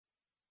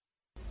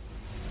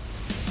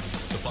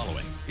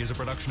following is a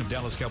production of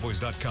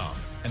DallasCowboys.com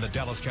and the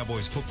Dallas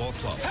Cowboys Football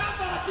Club. How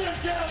about them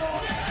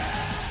Cowboys?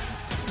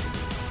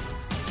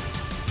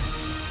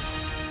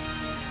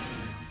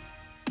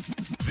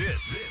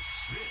 This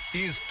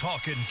is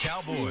Talkin'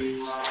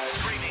 Cowboys.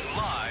 Streaming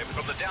live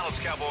from the Dallas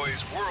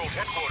Cowboys World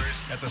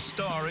Headquarters at the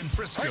Star in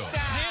Frisco.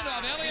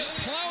 Handoff, Elliott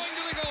plowing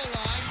to the goal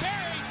line.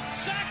 Barry,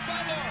 sacked by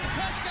Lord.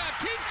 Prescott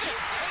keeps it,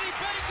 and he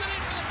bangs it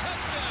in for the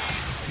touchdown.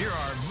 Here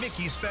are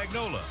Mickey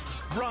Spagnola,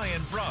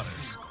 Brian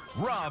Broaddus,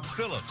 Rob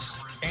Phillips,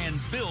 and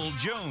Bill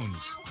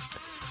Jones.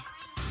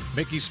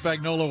 Mickey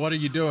Spagnola, what are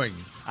you doing?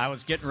 I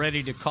was getting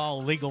ready to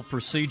call legal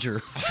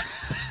procedure.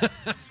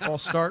 I'll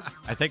start.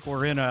 I think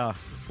we're in a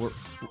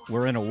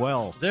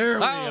well. There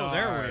we Oh, are.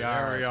 there we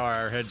are. There we are.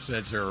 Our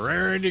headsets are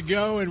raring to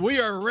go, and we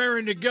are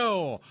raring to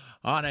go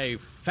on a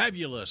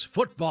fabulous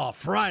Football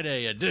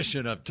Friday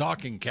edition of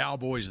Talking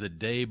Cowboys the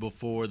day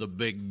before the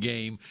big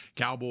game,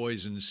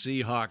 Cowboys and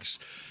Seahawks.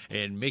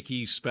 And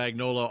Mickey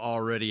Spagnola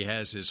already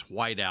has his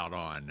whiteout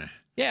on.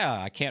 Yeah,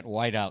 I can't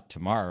white out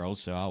tomorrow,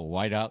 so I'll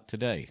white out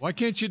today. Why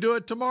can't you do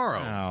it tomorrow?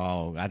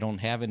 Oh, I don't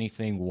have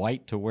anything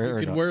white to wear.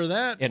 You can wear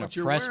that. In what a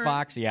you're press wearing.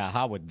 box. Yeah,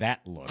 how would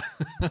that look?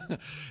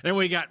 And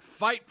we got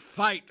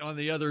fight on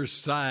the other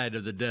side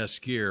of the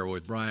desk here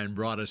with Brian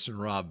Broaddus and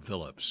Rob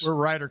Phillips. We're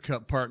Ryder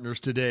Cup partners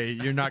today.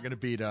 You're not going to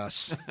beat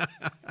us.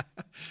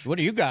 What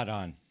do you got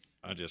on?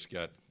 I just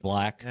got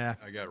Black. Yeah.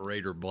 I got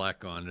Raider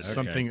black on.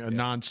 Something, a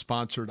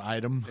non-sponsored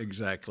item.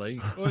 Exactly.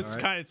 Well, it's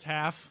it's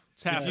half.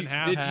 It's half and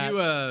half. Did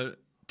you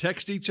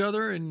text each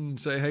other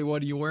and say, hey,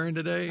 what are you wearing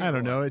today? I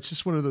don't know. It's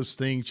just one of those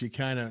things you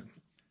kind of.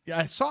 Yeah,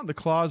 I saw it in the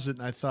closet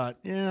and I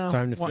thought,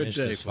 time to finish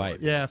this fight.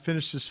 Yeah,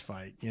 finish this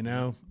fight. You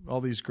know,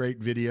 all these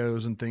great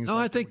videos and things. No,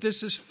 like I think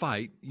this is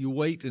fight. You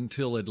wait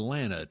until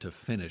Atlanta to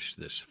finish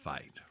this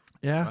fight.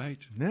 Yeah.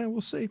 Right? Yeah,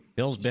 we'll see.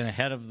 Bill's been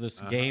ahead of this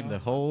game the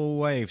whole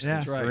way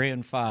since Yeah. 3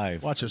 and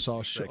 5. Watch us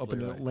all show up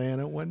in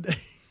Atlanta one day.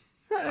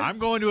 I'm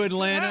going to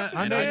Atlanta,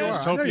 I and know I you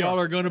just are. I hope know you y'all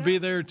are. are going to be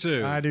there,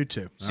 too. I do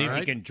too. See if right.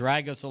 you can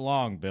drag us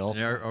along, Bill.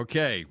 Yeah,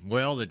 okay.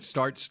 Well, it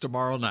starts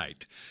tomorrow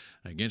night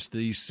against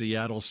the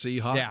Seattle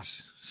Seahawks. Yeah.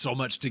 So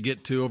much to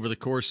get to over the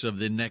course of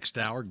the next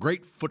hour.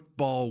 Great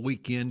football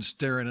weekend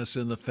staring us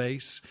in the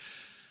face.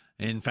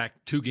 In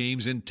fact, 2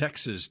 games in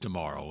Texas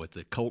tomorrow with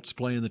the Colts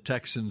playing the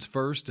Texans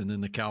first and then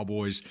the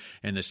Cowboys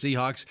and the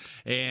Seahawks.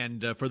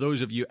 And for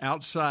those of you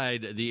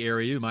outside the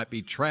area who might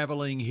be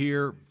traveling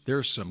here,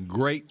 there's some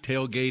great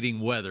tailgating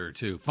weather,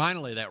 too.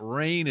 Finally, that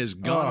rain has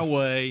gone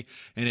away,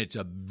 and it's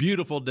a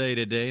beautiful day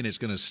today, and it's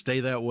going to stay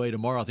that way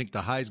tomorrow. I think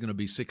the high is going to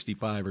be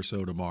 65 or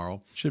so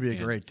tomorrow. Should be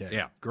a great day.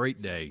 Yeah,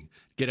 great day.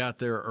 Get out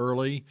there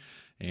early.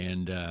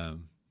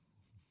 And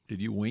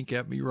did you wink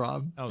at me,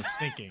 Rob? I was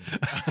thinking.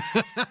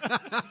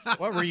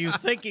 What were you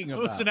thinking It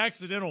about? was an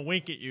accidental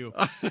wink at you.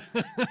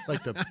 It's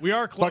like the We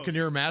are close.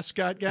 Buccaneer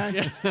mascot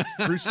guy.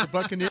 Bruce the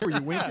Buccaneer. Were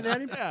you winking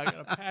at him? Yeah, I got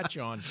a patch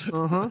on.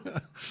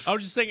 I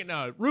was just thinking,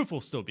 no, roof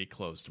will still be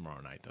closed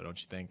tomorrow night, though,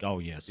 don't you think? Oh,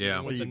 yes.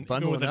 Yeah. What, are you Even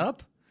bundling with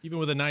up? Even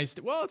with a nice,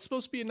 well, it's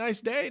supposed to be a nice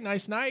day,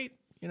 nice night,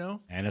 you know.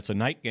 And it's a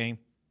night game.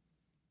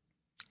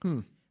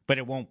 But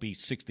it won't be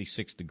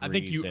 66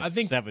 degrees at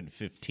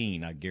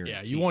 7:15, I guarantee.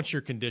 Yeah, you want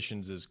your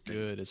conditions as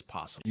good as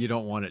possible. You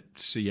don't want it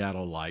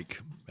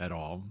Seattle-like at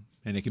all.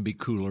 And it can be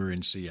cooler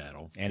in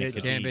Seattle. And It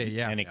could can be,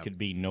 yeah. And it could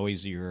be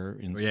noisier.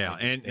 Yeah,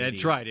 and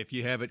that's right. If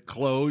you have it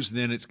closed,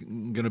 then it's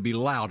going to be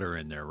louder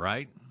in there,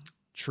 right?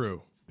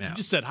 True. Yeah. You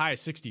just said high of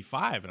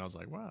 65, and I was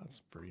like, wow,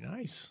 that's pretty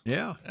nice.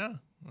 Yeah, Yeah,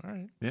 all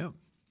right. yeah.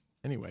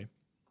 Anyway.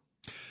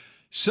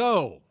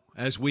 So,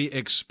 as we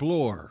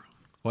explore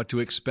what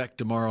to expect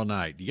tomorrow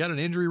night, you got an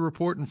injury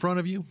report in front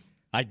of you?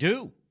 I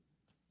do.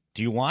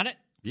 Do you want it?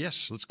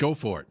 Yes, let's go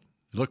for it.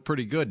 It looked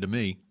pretty good to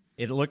me.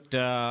 It looked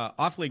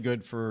awfully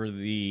good for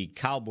the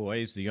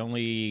Cowboys. The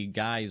only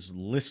guys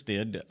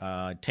listed,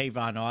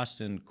 Tavon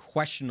Austin,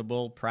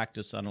 questionable,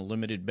 practice on a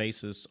limited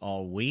basis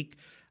all week.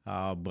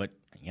 But,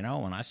 you know,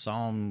 when I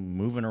saw him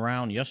moving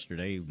around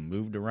yesterday, he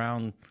moved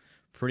around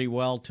pretty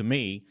well to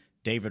me.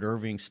 David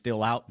Irving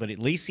still out, but at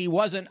least he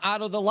wasn't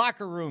out of the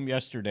locker room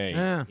yesterday.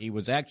 Yeah. He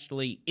was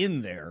actually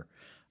in there.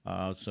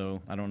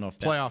 So I don't know if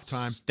that's Playoff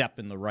time. a step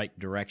in the right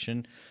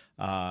direction.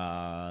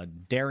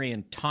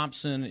 Darian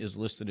Thompson is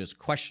listed as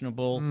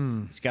questionable.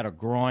 He's got a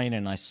groin,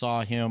 and I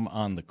saw him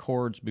on the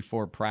cords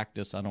before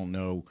practice. I don't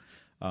know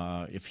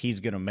if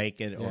he's going to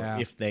make it or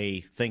if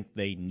they think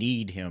they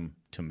need him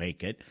to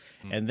make it.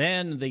 And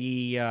then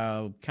the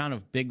kind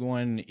of big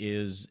one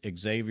is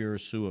Xavier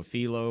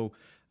Su'a-Filo,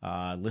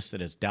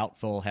 listed as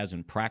doubtful,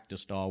 hasn't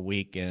practiced all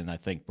week, and I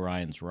think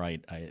Brian's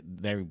right.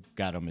 They've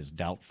got him as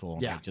doubtful,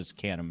 and I just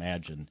can't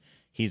imagine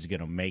he's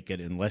going to make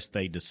it unless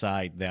they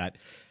decide that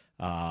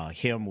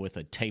him with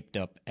a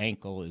taped-up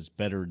ankle is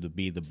better to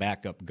be the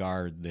backup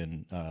guard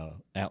than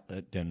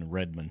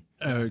Redmond.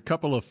 A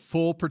couple of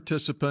full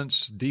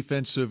participants,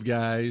 defensive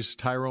guys,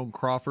 Tyrone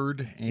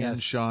Crawford and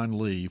Sean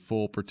Lee,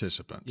 full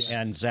participants.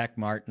 And Zach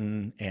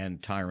Martin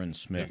and Tyron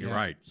Smith. You're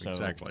right, So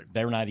exactly.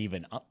 They're not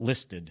even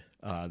listed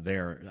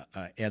there.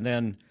 And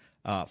then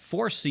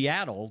for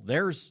Seattle,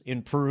 theirs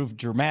improved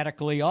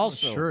dramatically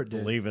also, sure it did.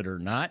 believe it or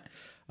not.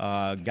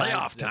 guys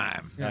Playoff that,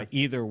 time.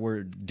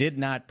 Either did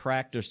not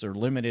practice or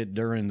limited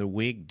during the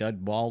week.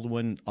 Doug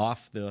Baldwin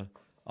off the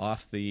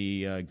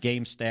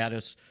game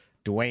status.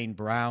 Dwayne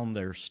Brown,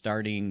 their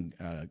starting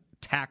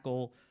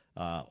tackle,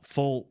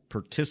 full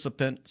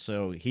participant,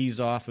 so he's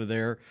off of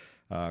there.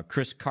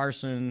 Chris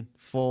Carson,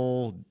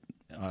 full.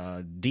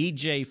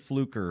 DJ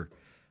Fluker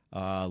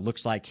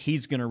looks like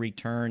he's going to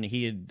return.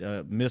 He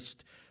had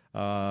missed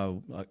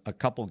a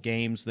couple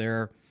games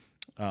there,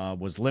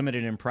 was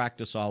limited in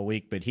practice all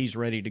week, but he's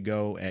ready to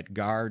go at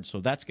guard. So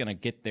that's going to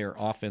get their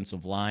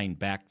offensive line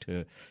back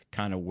to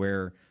kind of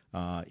where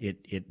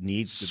it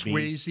needs to be.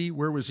 Swayze,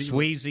 where was he?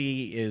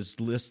 Swayze is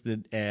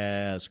listed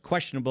as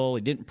questionable.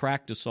 He didn't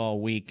practice all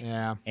week.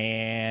 Yeah.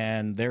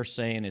 And they're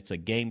saying it's a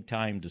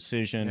game-time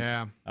decision.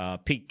 Yeah.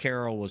 Pete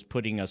Carroll was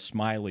putting a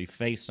smiley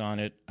face on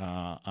it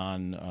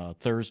on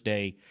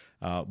Thursday,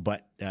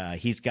 but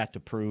he's got to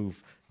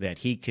prove that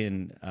he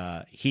can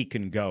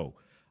go.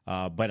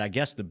 But I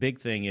guess the big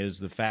thing is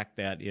the fact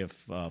that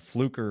if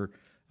Fluker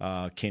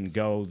can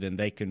go, then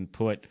they can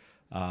put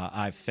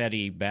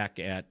Ifedi back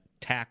at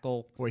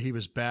tackle. Boy, he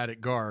was bad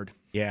at guard.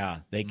 Yeah,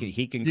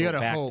 he can go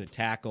back to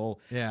tackle.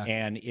 Yeah.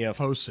 And if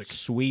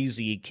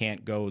Swayze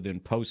can't go,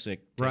 then Posick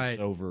takes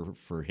over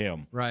for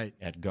him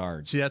at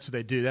guard. See, that's what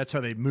they do. That's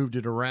how they moved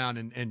it around.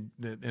 And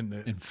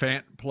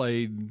Fant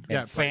played.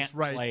 Yeah, Fant played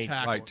right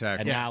tackle.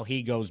 And now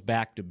he goes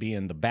back to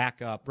being the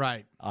backup.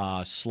 Right.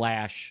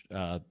 Slash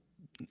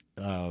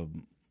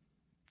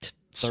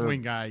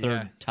swing guy.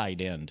 Third tight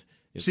end.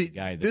 See,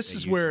 this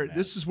is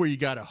where you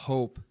got to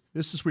hope.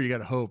 This is where you got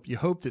to hope. You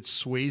hope that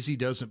Swayze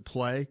doesn't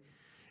play,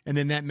 and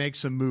then that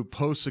makes him move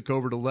Posick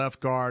over to left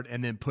guard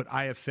and then put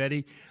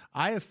Ifedi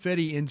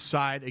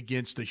inside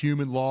against the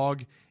human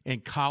log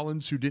and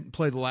Collins, who didn't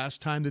play the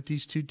last time that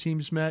these two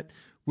teams met,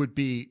 would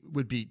be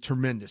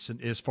tremendous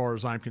as far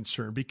as I'm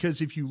concerned.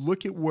 Because if you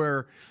look at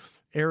where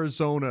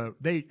Arizona,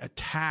 they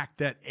attacked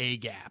that A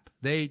gap.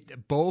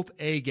 Both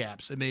A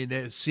gaps. I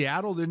mean,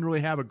 Seattle didn't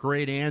really have a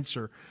great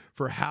answer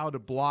for how to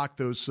block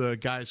those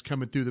guys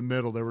coming through the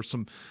middle. There was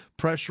some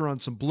pressure on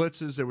some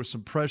blitzes. There was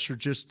some pressure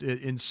just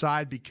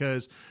inside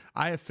because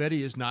Ifedi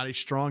is not a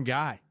strong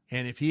guy.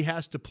 And if he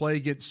has to play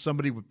against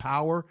somebody with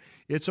power,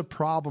 it's a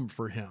problem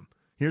for him.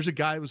 Here's a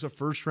guy who was a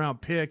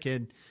first-round pick,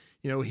 and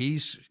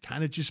he's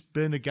kind of just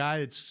been a guy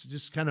that's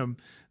just kind of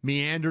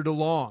meandered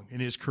along in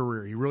his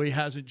career. He really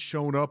hasn't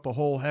shown up a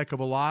whole heck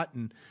of a lot,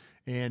 and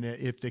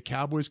if the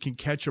Cowboys can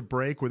catch a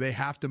break where they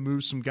have to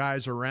move some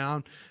guys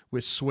around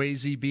with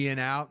Swayze being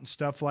out and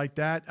stuff like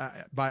that,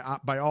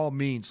 by all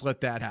means,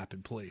 let that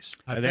happen, please.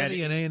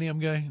 Ifedi an A&M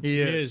guy? He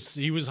is.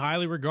 He was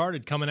highly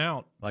regarded coming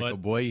out. Like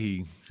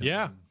Oboye.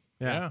 Yeah.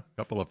 A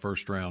couple of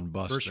first-round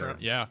busts. First round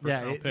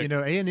pick.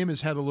 A&M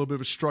has had a little bit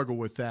of a struggle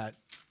with that.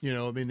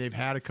 They've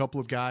had a couple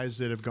of guys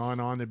that have gone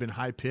on. They've been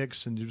high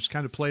picks and just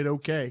kind of played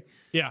okay.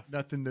 Yeah.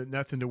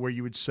 Nothing to where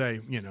you would say,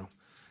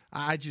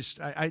 I just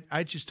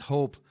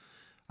hope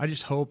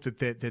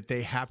that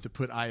they have to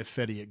put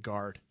Ifedi at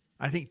guard.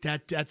 I think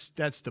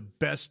that's the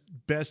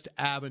best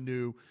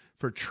avenue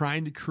for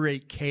trying to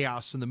create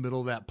chaos in the middle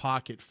of that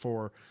pocket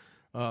for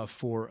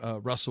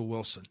Russell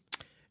Wilson.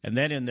 And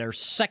then in their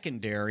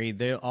secondary,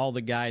 all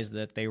the guys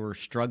that they were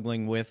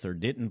struggling with or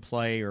didn't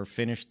play or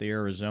finished the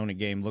Arizona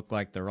game look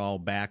like they're all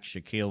back.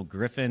 Shaquille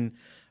Griffin,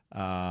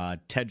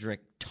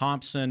 Tedrick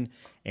Thompson,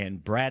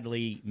 and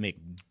Bradley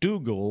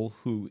McDougall,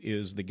 who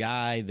is the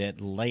guy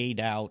that laid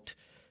out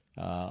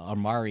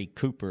Amari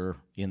Cooper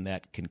in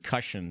that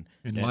concussion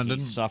London?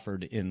 He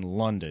suffered in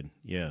London.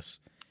 Yes.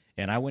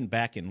 And I went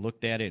back and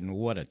looked at it, and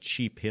what a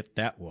cheap hit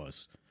that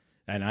was.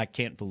 And I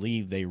can't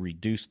believe they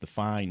reduced the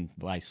fine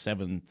by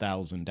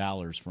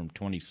 $7,000 from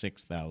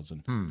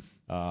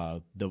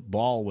 $26,000. The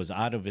ball was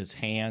out of his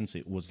hands.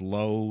 It was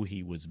low.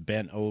 He was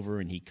bent over,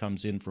 and he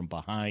comes in from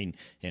behind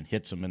and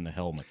hits him in the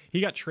helmet.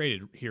 He got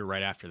traded here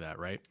right after that,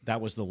 right? That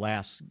was the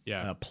last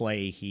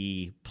play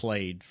he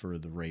played for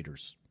the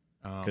Raiders.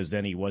 Because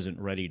then he wasn't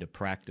ready to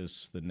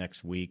practice the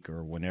next week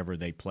or whenever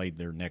they played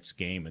their next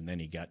game, and then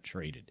he got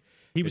traded.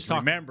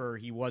 Remember,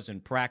 he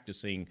wasn't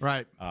practicing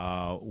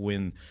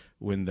when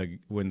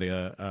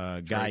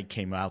the guy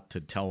came out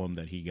to tell him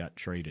that he got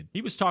traded.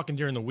 He was talking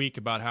during the week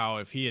about how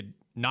if he had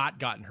not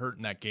gotten hurt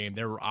in that game,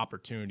 there were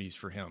opportunities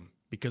for him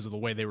because of the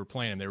way they were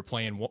playing him. They were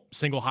playing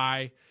single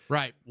high,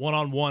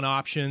 one-on-one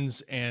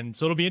options, and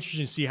so it'll be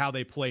interesting to see how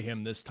they play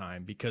him this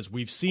time because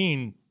we've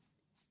seen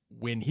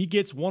when he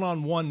gets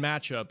one-on-one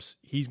matchups,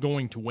 he's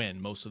going to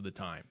win most of the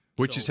time.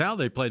 Which is how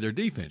they play their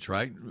defense,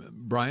 right,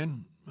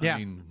 Brian? Yeah. I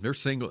mean, they're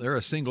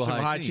a single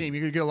high team.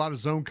 You're going to get a lot of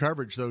zone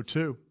coverage, though,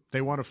 too.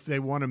 They want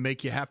to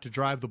make you have to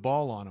drive the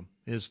ball on them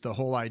is the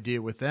whole idea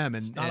with them.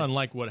 And it's not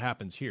unlike what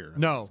happens here.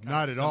 No,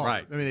 not at all.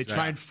 Right. I mean, they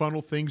try and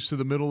funnel things to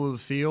the middle of the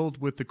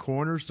field with the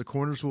corners. The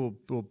corners will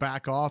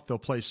back off. They'll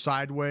play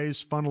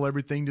sideways, funnel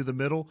everything to the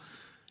middle.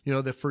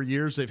 That for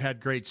years they've had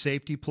great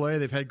safety play.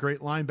 They've had great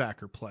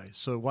linebacker play.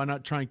 So why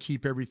not try and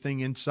keep everything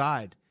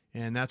inside?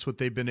 And that's what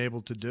they've been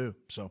able to do.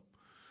 So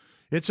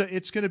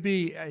it's going to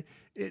be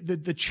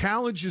the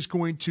challenge is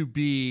going to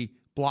be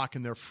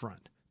blocking their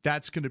front.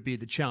 That's going to be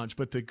the challenge.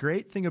 But the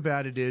great thing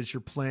about it is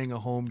you're playing a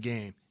home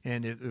game.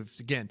 And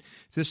if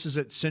this is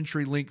at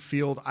CenturyLink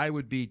Field, I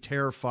would be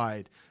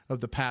terrified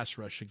of the pass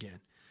rush again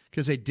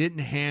because they didn't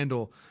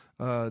handle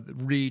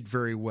Reed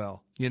very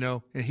well,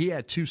 and he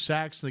had 2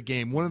 sacks in the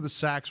game. One of the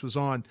sacks was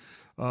on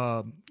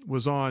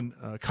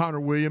Connor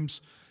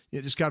Williams.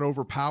 It just got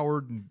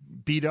overpowered and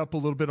beat up a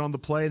little bit on the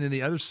play. And then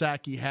the other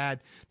sack he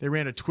had, they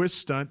ran a twist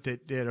stunt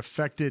that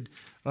affected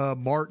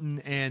Martin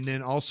and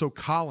then also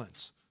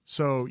Collins.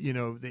 So,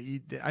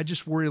 I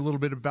just worry a little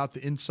bit about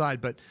the inside.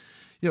 But,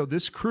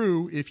 this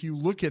crew, if you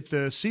look at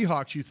the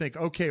Seahawks, you think,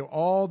 okay,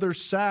 all their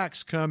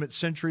sacks come at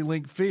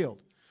CenturyLink Field.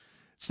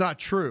 It's not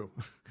true.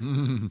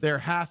 They're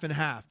half and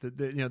half.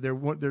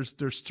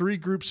 There's 3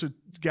 groups of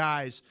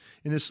guys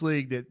in this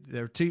league that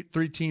there are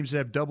 3 teams that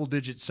have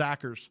double-digit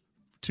sackers,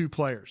 2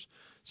 players: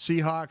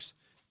 Seahawks,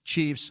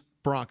 Chiefs,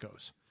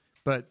 Broncos.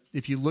 But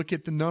if you look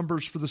at the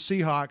numbers for the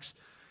Seahawks,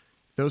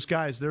 those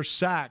guys, their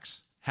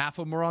sacks, half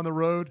of them are on the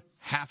road,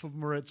 half of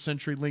them are at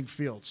CenturyLink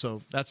Field.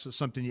 So that's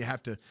something you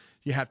have to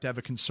have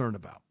a concern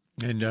about.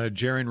 And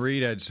Jaron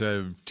Reed had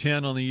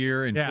 10 on the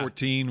year and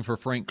 14 for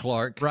Frank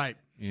Clark. Right.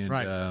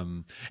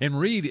 And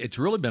Reed, it's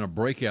really been a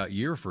breakout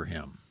year for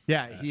him.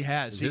 Yeah, he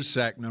has. His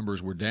sack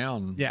numbers were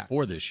down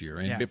for this year,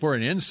 and for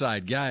an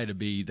inside guy to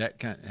be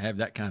have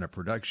that kind of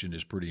production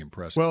is pretty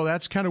impressive. Well,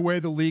 that's kind of where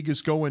the league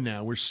is going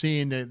now. We're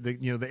seeing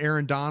the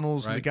Aaron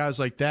Donalds and the guys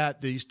like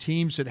that. These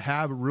teams that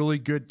have really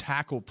good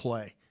tackle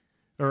play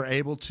are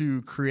able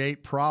to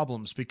create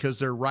problems because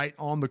they're right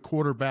on the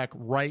quarterback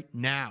right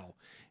now.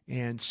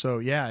 And so,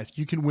 if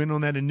you can win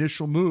on that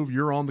initial move,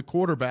 you're on the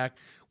quarterback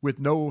with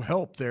no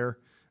help there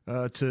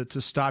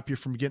to stop you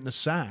from getting a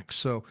sack.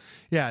 So,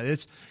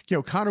 it's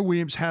Connor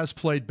Williams has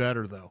played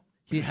better though.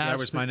 That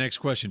was my next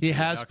question. He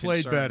has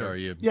played better. Are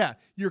you? Yeah,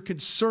 you're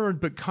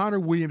concerned, but Connor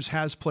Williams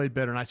has played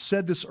better. And I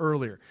said this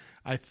earlier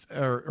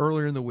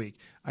in the week.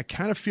 I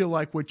kind of feel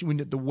like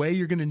the way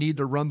you're going to need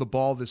to run the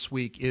ball this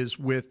week is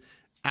with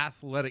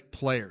athletic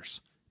players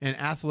and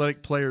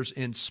athletic players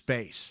in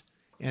space.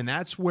 And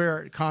that's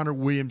where Connor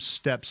Williams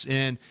steps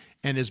in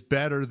and is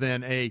better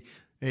than a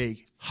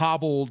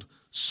hobbled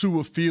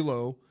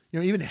Su'a-Filo.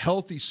 Even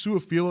healthy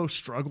Su'a-Filo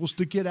struggles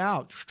to get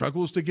out,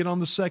 struggles to get on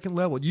the second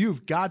level.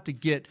 You've got to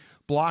get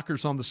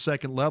blockers on the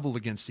second level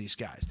against these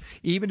guys,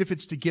 even if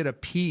it's to get a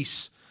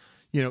piece,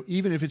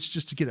 even if it's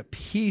just to get a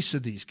piece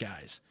of these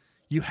guys.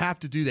 You have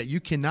to do that. You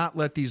cannot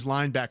let these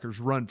linebackers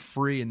run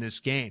free in this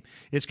game.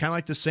 It's kind of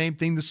like the same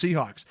thing the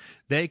Seahawks.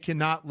 They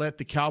cannot let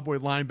the Cowboy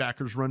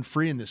linebackers run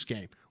free in this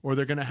game, or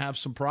they're going to have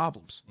some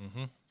problems.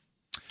 Mm-hmm.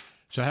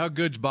 So how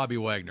good's Bobby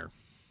Wagner?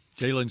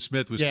 Jalen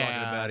Smith was talking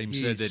about him.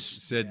 Said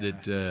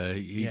that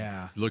he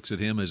looks at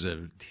him as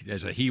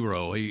a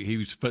hero.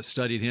 He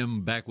studied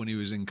him back when he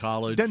was in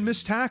college. Doesn't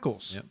miss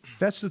tackles. Yep.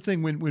 That's the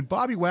thing. When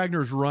Bobby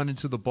Wagner is running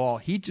to the ball,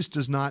 he just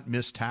does not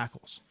miss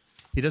tackles.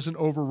 He doesn't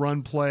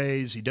overrun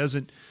plays. He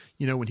doesn't.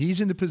 When he's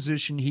in the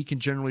position, he can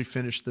generally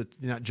finish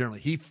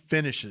he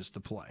finishes the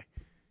play.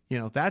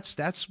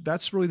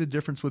 That's really the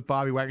difference with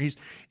Bobby Wagner.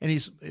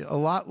 He's a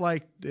lot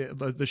like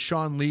the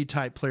Sean Lee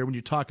type player when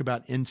you talk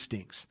about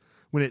instincts.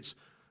 When it's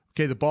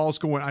okay, the ball's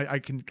going.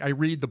 I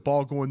read the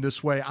ball going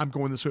this way. I'm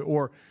going this way.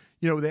 Or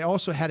they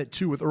also had it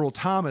too with Earl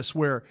Thomas,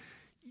 where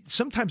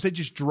sometimes they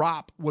just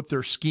drop what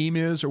their scheme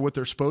is or what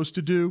they're supposed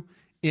to do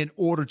in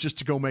order just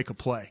to go make a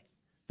play.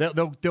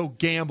 They'll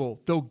gamble,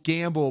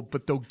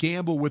 but they'll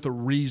gamble with a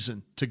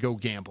reason to go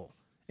gamble.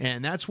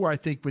 And that's where I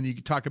think when you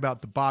talk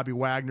about the Bobby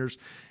Wagners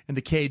and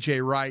the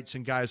KJ Wrights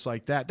and guys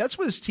like that, that's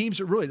what his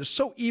teams are really. They're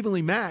so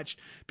evenly matched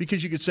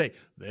because you could say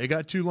they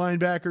got 2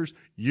 linebackers,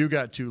 you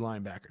got 2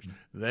 linebackers.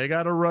 They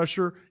got a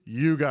rusher,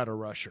 you got a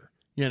rusher.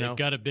 They've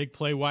got a big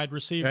play wide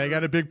receiver. They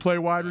got a big play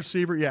wide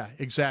receiver. Yeah,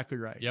 exactly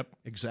right. Yep.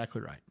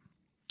 Exactly right.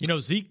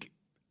 Zeke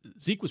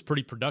was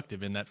pretty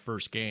productive in that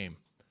first game,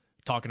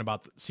 talking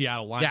about the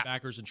Seattle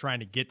linebackers and trying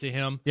to get to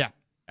him. Yeah.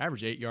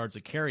 Average 8 yards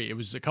a carry. It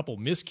was a couple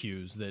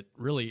miscues that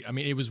really,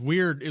 it was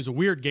weird. It was a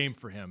weird game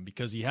for him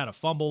because he had a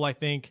fumble, I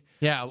think.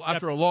 Yeah,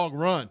 after a long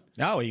run.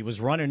 No, he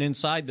was running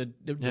inside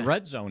the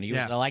red zone. He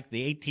was like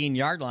the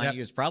 18-yard line. Yep. He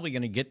was probably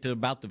going to get to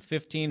about the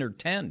 15 or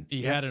 10.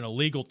 He had an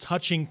illegal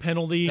touching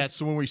penalty. That's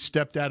the one we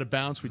stepped out of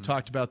bounds. We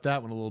talked about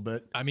that one a little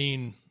bit.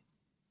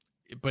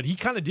 But he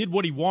kind of did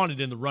what he wanted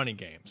in the running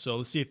game. So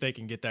let's see if they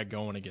can get that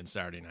going again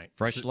Saturday night.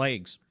 Fresh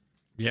legs.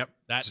 Yep.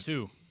 That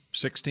too.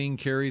 16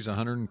 carries,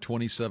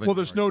 127 Well,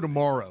 there's yards. no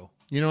tomorrow.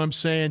 You know what I'm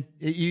saying?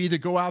 You either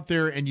go out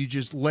there and you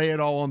just lay it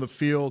all on the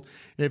field.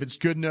 And if it's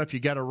good enough, you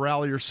got to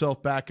rally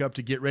yourself back up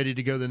to get ready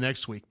to go the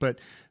next week. But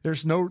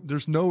there's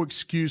no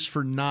excuse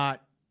for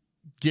not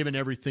giving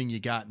everything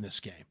you got in this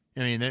game.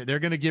 They're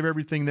going to give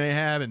everything they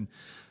have, and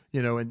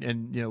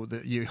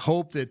you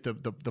hope that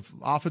the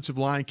offensive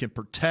line can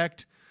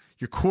protect.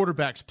 Your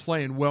quarterback's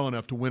playing well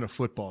enough to win a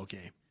football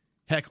game.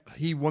 Heck,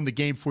 he won the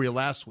game for you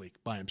last week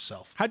by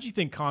himself. How do you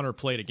think Connor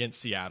played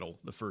against Seattle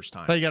the first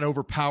time? He got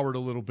overpowered a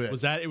little bit. It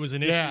was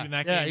an issue in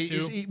that game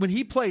too? When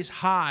he plays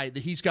high,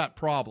 he's got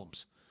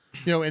problems.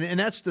 And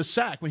that's the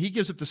sack. When he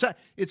gives up the sack,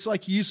 it's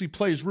like he usually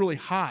plays really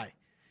high.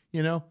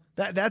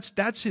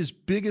 That's his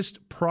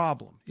biggest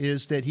problem,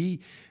 is that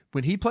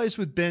when he plays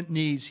with bent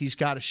knees, he's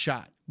got a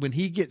shot. When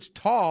he gets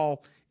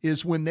tall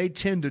is when they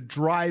tend to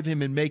drive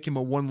him and make him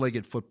a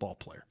one-legged football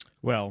player.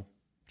 Well,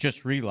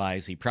 just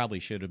realize he probably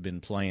should have been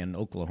playing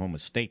Oklahoma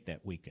State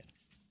that weekend.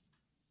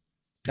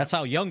 That's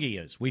how young he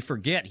is. We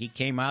forget he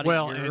came out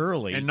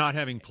early. And not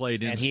having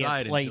played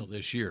inside until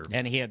this year.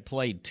 And he had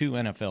played 2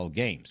 NFL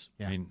games.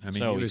 Yeah. I mean,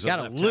 so he's got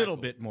a little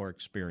bit more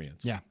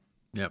experience. Yeah.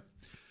 Yep.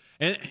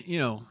 And,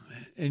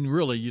 and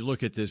really you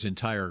look at this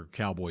entire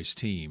Cowboys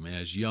team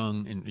as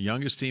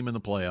youngest team in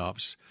the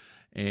playoffs,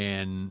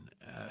 and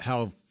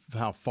how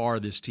far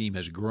this team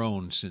has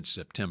grown since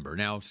September.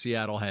 Now,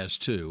 Seattle has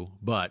too,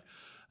 but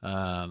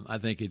I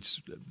think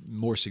it's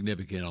more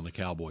significant on the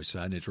Cowboys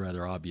side, and it's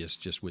rather obvious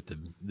just with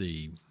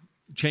the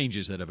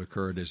changes that have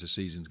occurred as the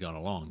season's gone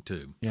along,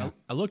 too. Yeah.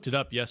 I looked it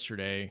up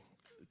yesterday.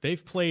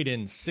 They've played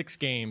in 6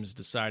 games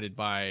decided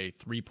by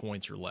 3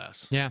 points or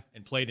less. Yeah.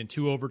 And played in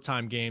 2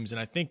 overtime games. And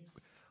I think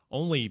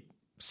only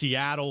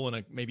Seattle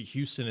and maybe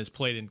Houston has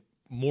played in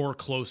more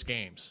close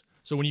games.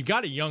 So when you've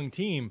got a young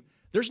team,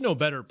 there's no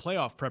better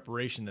playoff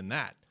preparation than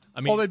that.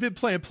 I mean, they've been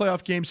playing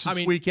playoff games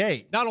since week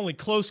 8. Not only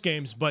close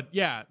games, but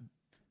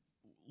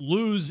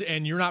lose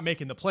and you're not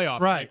making the playoff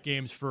type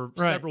games for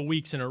several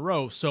weeks in a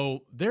row.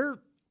 So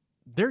they're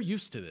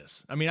used to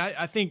this. I mean,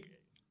 I think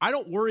I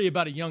don't worry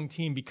about a young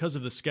team because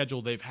of the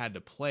schedule they've had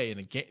to play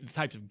and the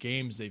types of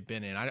games they've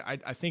been in. I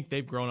think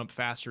they've grown up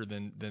faster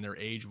than their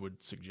age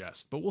would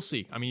suggest. But we'll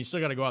see. I mean, you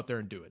still got to go out there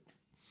and do it.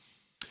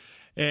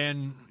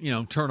 And,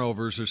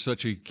 turnovers are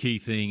such a key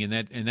thing, and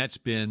that's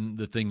been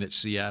the thing that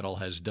Seattle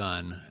has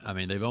done. I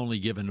mean, they've only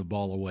given the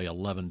ball away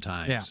 11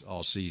 times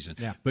all season.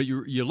 Yeah. But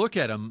you look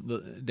at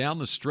them, down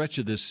the stretch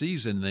of this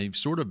season, they've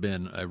sort of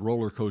been a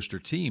roller coaster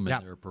team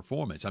in their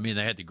performance. I mean,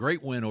 they had the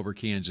great win over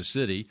Kansas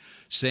City,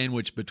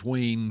 sandwiched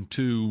between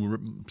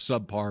 2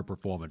 subpar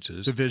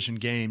performances. Division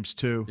games,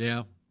 too.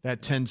 Yeah.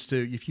 That tends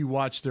to, if you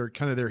watch their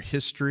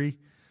history,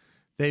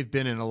 they've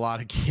been in a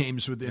lot of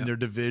games within their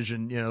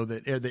division,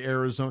 the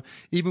Arizona.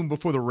 Even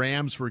before the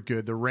Rams were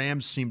good, the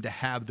Rams seemed to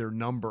have their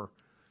number.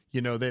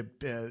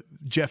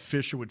 Jeff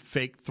Fisher would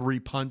fake 3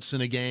 punts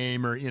in a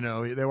game, or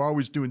they were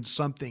always doing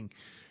something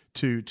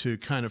to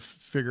kind of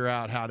figure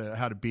out how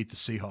to beat the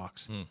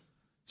Seahawks.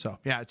 So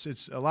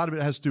it's a lot of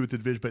it has to do with the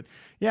division, but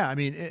I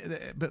mean,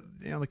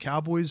 the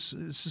Cowboys,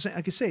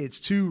 like I say, it's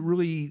 2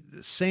 really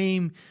the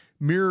same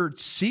mirrored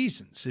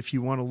seasons if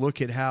you want to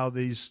look at how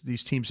these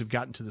teams have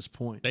gotten to this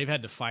point. They've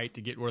had to fight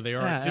to get where they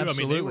are, too.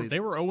 Absolutely. I mean, they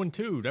were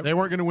 0-2. They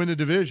weren't going to win the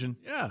division.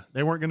 Yeah.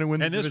 They weren't going to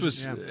win the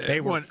division. And this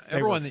was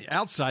everyone on the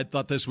outside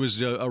thought this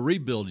was a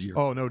rebuild year.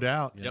 Oh, no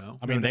doubt.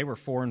 I mean, they were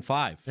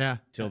 4-5. Yeah.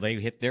 Till they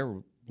hit their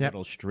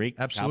little streak.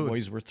 Absolutely.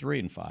 Cowboys were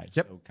 3-5.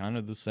 Yep. So kind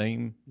of the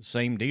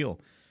same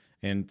deal.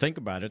 And think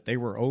about it. They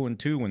were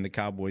 0-2 when the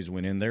Cowboys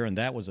went in there, and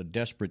that was a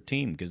desperate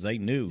team because they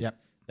knew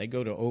they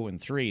go to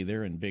 0-3,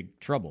 they're in big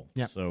trouble.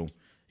 Yep. So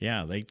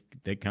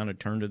they kind of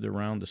turned it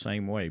around the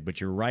same way. But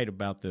you're right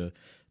about the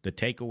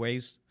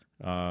takeaways.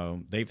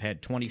 They've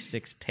had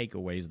 26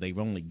 takeaways. They've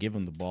only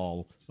given the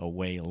ball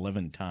away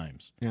 11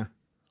 times. Yeah.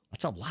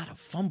 That's a lot of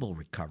fumble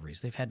recoveries.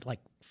 They've had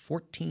like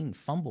 14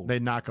 fumbles. They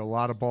knock a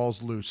lot of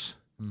balls loose.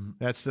 Mm-hmm.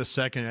 That's the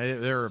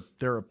second.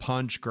 They're a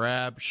punch,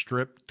 grab,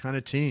 strip kind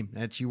of team.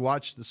 That you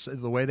watch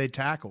the way they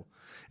tackle,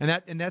 and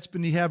that's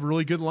been you have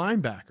really good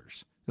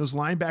linebackers. Those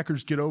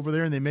linebackers get over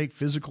there and they make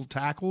physical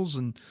tackles,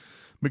 and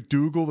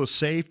McDougal, the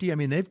safety. I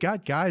mean, they've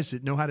got guys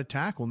that know how to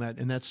tackle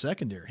in that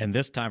secondary. And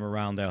this time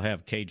around, they'll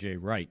have KJ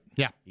Wright.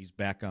 Yeah, he's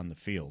back on the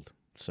field.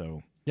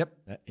 So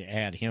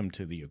add him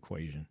to the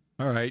equation.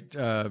 All right.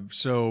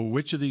 So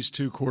which of these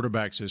 2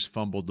 quarterbacks has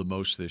fumbled the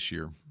most this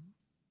year?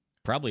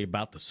 Probably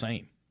about the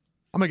same.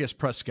 I'm going to guess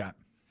Prescott.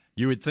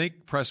 You would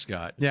think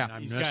Prescott. Yeah.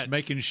 I'm just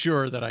making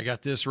sure that I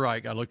got this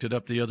right. I looked it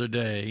up the other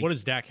day. What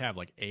does Dak have,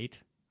 like 8?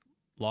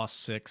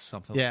 Lost 6,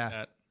 something like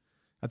that?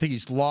 I think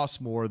he's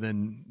lost more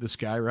than this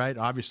guy, right?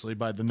 Obviously,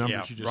 by the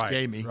numbers you just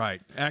gave me.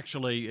 Right.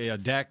 Actually,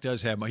 Dak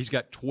does have – he's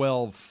got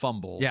 12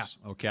 fumbles. Yeah.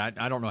 Okay.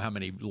 I don't know how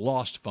many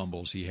lost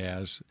fumbles he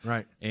has.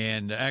 Right.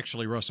 And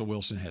actually, Russell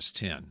Wilson has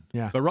 10.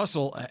 Yeah. But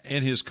Russell,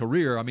 in his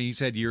career, I mean, he's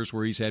had years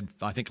where he's had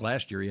 – I think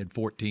last year he had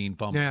 14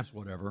 fumbles,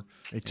 whatever.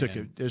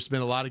 There's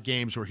been a lot of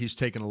games where he's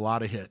taken a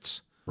lot of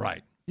hits.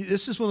 Right.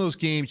 This is one of those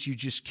games you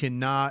just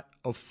cannot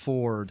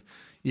afford.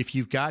 If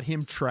you've got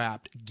him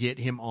trapped, get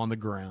him on the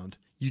ground.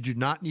 You do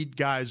not need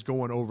guys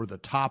going over the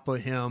top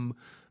of him,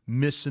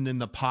 missing in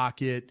the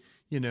pocket,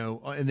 and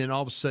then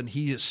all of a sudden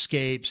he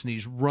escapes and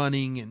he's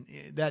running, and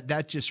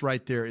that just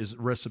right there is a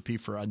recipe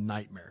for a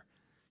nightmare.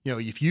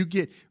 If you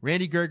get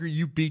Randy Gregory,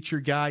 you beat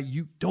your guy,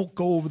 you don't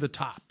go over the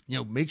top.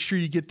 Make sure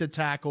you get the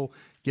tackle,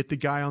 get the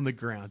guy on the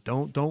ground.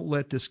 Don't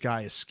let this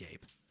guy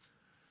escape.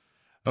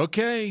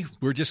 Okay,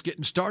 we're just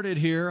getting started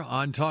here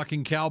on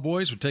Talking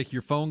Cowboys. We'll take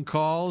your phone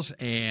calls,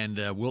 and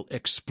we'll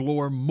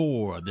explore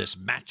more of this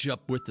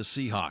matchup with the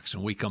Seahawks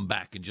when we come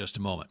back in just a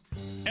moment.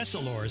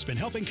 Essilor has been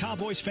helping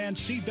Cowboys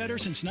fans see better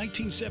since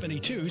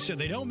 1972 so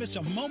they don't miss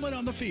a moment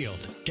on the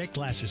field. Get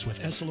glasses with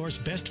Essilor's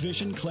best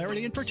vision,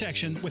 clarity, and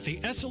protection with the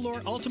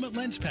Essilor Ultimate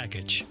Lens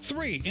Package.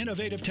 3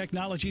 innovative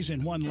technologies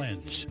in one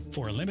lens.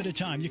 For a limited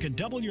time, you can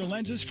double your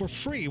lenses for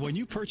free when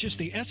you purchase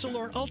the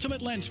Essilor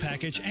Ultimate Lens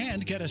Package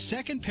and get a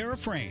second pair of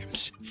frames.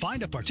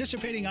 Find a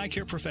participating eye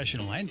care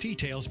professional and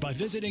details by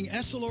visiting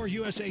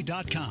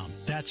EssilorUSA.com.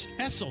 That's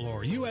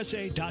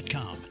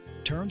EssilorUSA.com.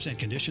 Terms and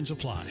conditions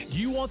apply.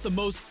 You want the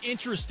most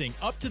interesting,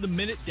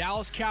 up-to-the-minute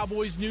Dallas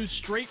Cowboys news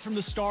straight from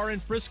the Star in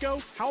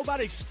Frisco? How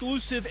about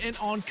exclusive and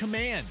on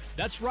command?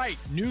 That's right,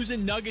 news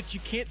and nuggets you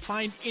can't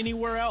find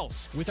anywhere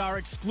else. With our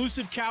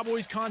exclusive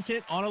Cowboys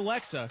content on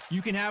Alexa,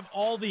 you can have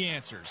all the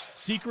answers,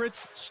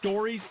 secrets,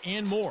 stories,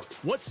 and more.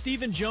 What's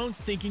Stephen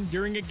Jones thinking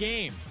during a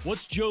game?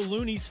 What's Joe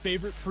Looney's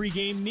favorite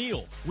pregame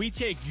meal? We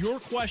take your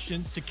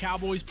questions to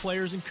Cowboys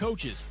players and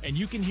coaches, and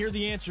you can hear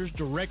the answers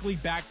directly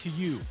back to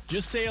you.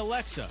 Just say,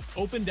 Alexa,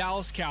 open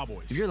Dallas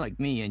Cowboys. If you're like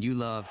me and you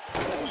love...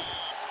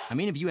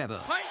 if you have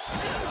a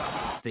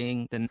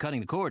thing, then cutting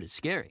the cord is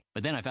scary.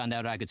 But then I found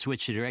out I could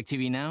switch to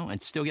DirecTV Now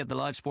and still get the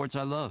live sports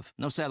I love.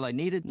 No satellite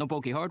needed, no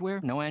bulky hardware,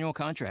 no annual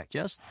contract,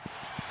 just...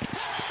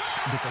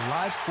 Get the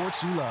live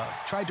sports you love.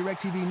 Try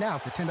DirecTV Now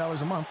for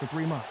 $10 a month for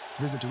 3 months.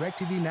 Visit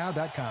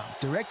DirecTVNow.com.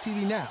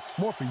 DirecTV Now.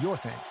 More for your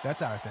thing.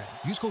 That's our thing.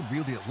 Use code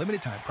REALDEAL.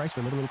 Limited time. Price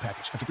for little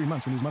package. After 3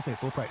 months, renews monthly at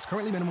full price.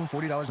 Currently minimum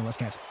 $40 unless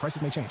canceled.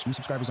 Prices may change. New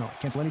subscribers only.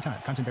 Cancel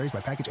anytime. Content varies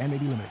by package and may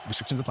be limited.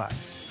 Restrictions apply.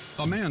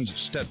 A man's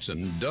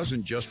Stetson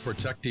doesn't just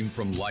protect him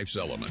from life's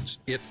elements.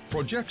 It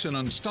projects an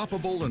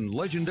unstoppable and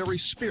legendary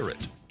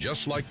spirit,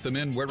 just like the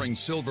men wearing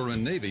silver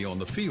and navy on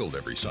the field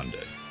every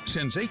Sunday.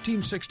 Since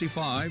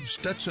 1865,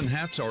 Stetson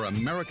hats are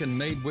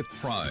American-made with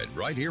pride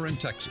right here in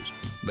Texas.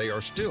 They are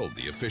still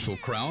the official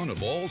crown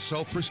of all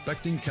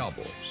self-respecting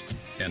Cowboys.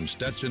 And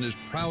Stetson is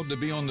proud to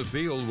be on the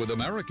field with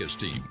America's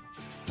team.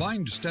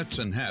 Find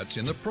Stetson hats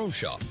in the Pro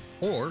Shop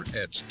or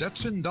at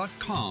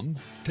Stetson.com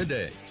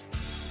today.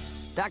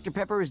 Dr.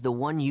 Pepper is the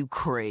one you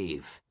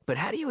crave. But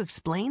how do you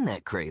explain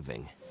that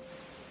craving?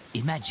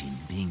 Imagine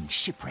being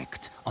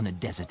shipwrecked on a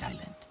desert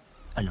island,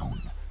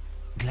 alone.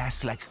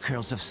 Glass-like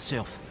curls of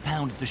surf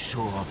pound the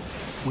shore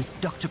with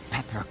Dr.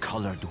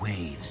 Pepper-colored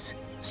waves.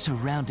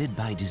 Surrounded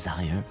by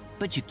desire,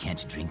 but you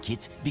can't drink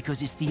it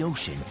because it's the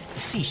ocean.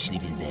 Fish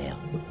live in there.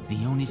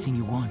 The only thing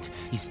you want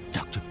is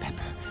Dr.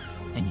 Pepper,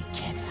 and you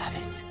can't have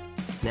it.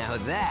 Now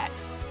that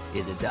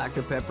is a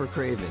Dr. Pepper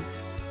craving.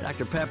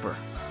 Dr. Pepper,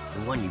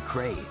 the one you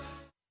crave.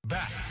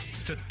 Back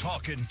to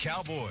Talking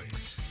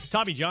Cowboys.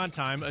 Tommy John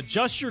time.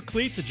 Adjust your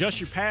cleats, adjust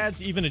your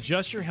pads, even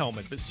adjust your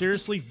helmet. But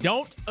seriously,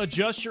 don't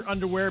adjust your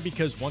underwear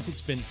because once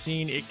it's been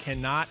seen, it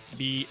cannot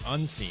be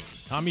unseen.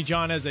 Tommy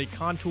John has a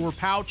contour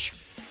pouch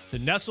to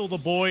nestle the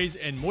boys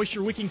and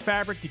moisture-wicking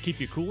fabric to keep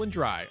you cool and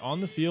dry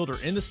on the field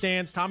or in the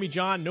stands. Tommy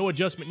John, no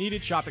adjustment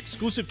needed. Shop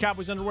exclusive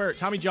Cowboys underwear at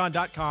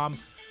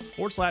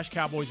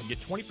TommyJohn.com/Cowboys and get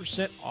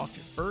 20% off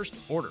your first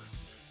order.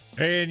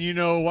 And you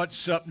know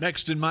what's up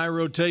next in my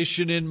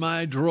rotation in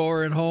my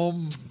drawer at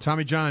home?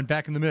 Tommy John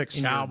back in the mix.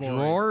 In your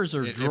drawers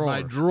or drawer? In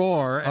my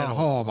drawer at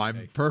home.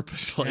 Okay. I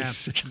purposely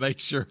make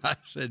sure I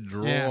said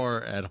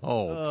drawer at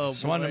home. Oh,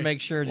 just wanted to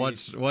make sure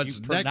what's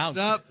next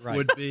up right.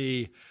 would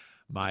be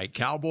my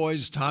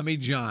Cowboys Tommy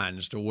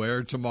Johns to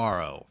wear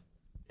tomorrow.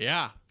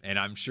 Yeah. And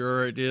I'm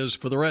sure it is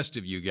for the rest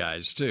of you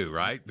guys too,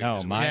 right?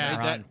 Because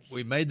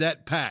we made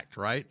that pact,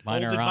 right?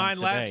 Mine are on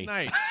today. Last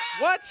night.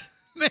 What?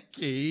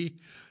 Mickey.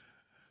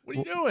 What are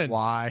you doing?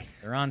 Why?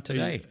 They're on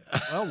today.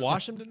 Well,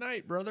 wash them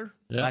tonight, brother.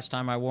 Yeah. Last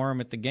time I wore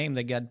them at the game,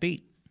 they got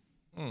beat.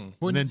 And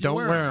then don't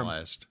wear them.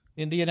 Last?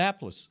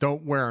 Indianapolis.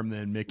 Don't wear them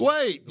then, Mickey.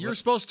 Wait, you're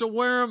supposed to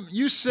wear them.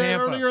 You said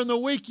earlier in the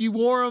week you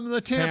wore them in the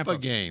Tampa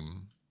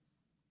game,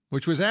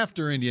 which was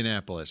after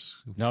Indianapolis.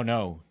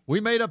 No. We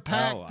made a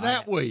pact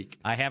that week.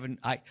 I haven't.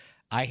 I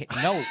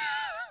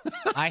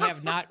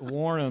have not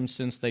worn them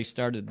since they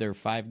started their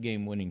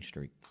 5-game winning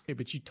streak. Okay,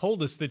 but you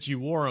told us that you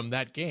wore them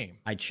that game.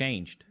 I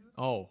changed.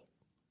 Oh.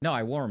 No,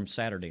 I wore them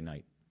Saturday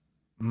night.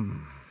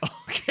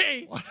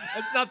 Okay.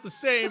 That's not the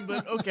same,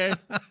 but okay.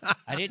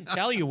 I didn't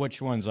tell you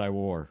which ones I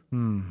wore.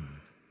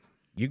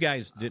 You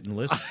guys didn't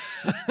listen.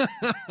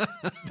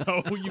 No,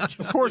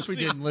 of course we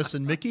didn't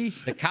listen, Mickey.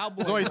 The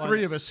Cowboy There's only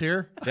 3 of us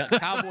here. The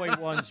Cowboy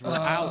ones were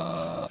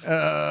out.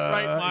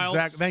 Right, Miles.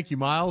 Exactly. Thank you,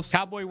 Miles.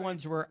 Cowboy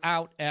ones were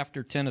out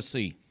after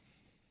Tennessee.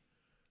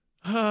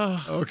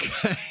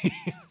 Okay.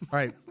 All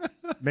right.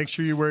 Make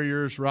sure you wear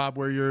yours. Rob,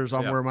 wear yours.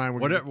 I'll wear mine.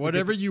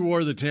 Whatever you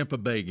wore the Tampa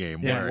Bay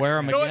game. Wear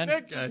them again.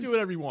 Nick, just do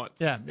whatever you want.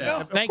 Yeah.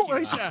 Thank you.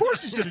 Of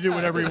course he's going to do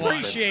whatever he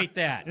wants. Appreciate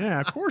that. Yeah,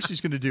 of course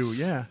he's going to do.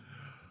 Yeah.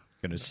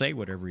 Going to say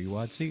whatever he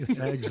wants.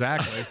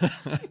 Exactly.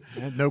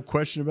 No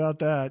question about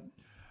that.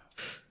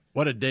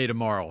 What a day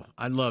tomorrow.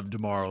 I love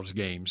tomorrow's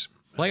games.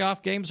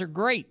 Playoff games are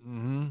great.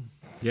 Mm-hmm.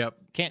 Yep.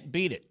 Can't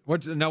beat it.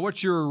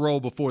 What's your role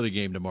before the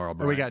game tomorrow,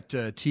 Brian? We got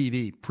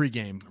TV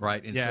pregame.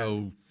 Right. And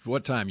so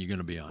what time are you going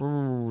to be on?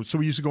 Ooh, so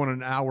we usually go on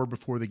an hour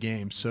before the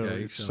game. So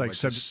it's like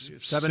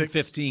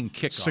 7:15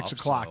 kickoff. 6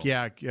 o'clock. So.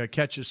 Yeah.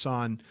 Catch us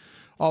on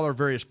all our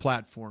various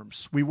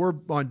platforms. We were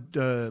on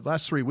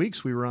last 3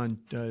 weeks. We were on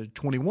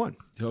 21.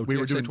 Oh, we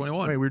were doing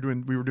 21. We were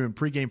doing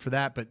pregame for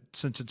that. But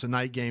since it's a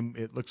night game,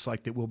 it looks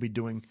like that we'll be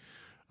doing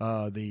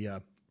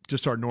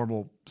just our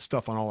normal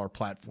stuff on all our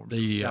platforms.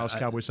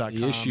 DallasCowboys.com.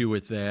 The issue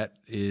with that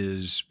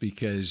is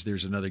because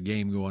there's another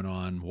game going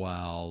on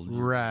while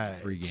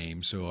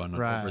pregame. So on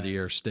an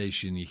over-the-air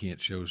station, you can't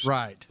show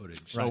footage.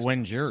 So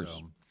when's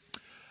yours?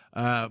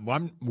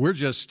 We're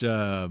just.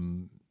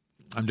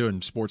 I'm doing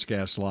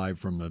Sportscast live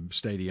from the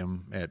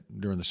stadium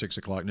during the 6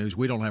 o'clock news.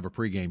 We don't have a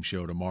pregame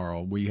show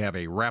tomorrow. We have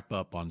a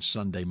wrap-up on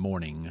Sunday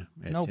morning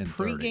at 10:30. No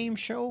pregame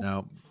show?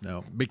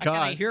 No. Because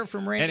I gotta hear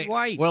from Randy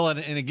White. Well,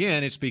 and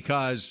again, it's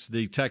because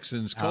the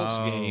Texans-Colts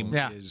game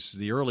is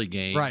the early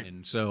game. Right.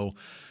 And so,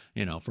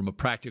 from a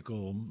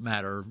practical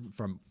matter,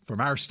 from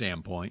our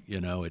standpoint,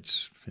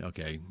 it's,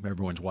 okay,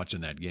 everyone's watching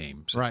that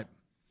game. So. Right.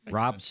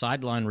 Rob's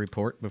sideline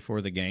report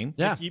before the game.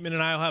 Yeah. Keatman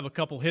and I will have a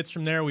couple hits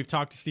from there. We've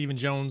talked to Stephen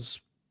Jones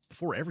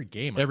before every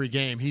game. Every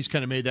game. He's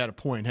kind of made that a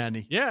point,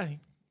 hadn't he? Yeah.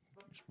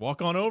 Just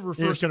walk on over.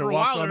 For a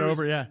while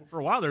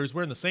there, he was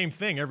wearing the same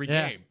thing every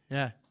game.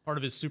 Yeah. Part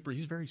of his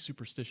he's a very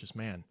superstitious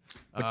man.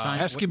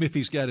 Ask him if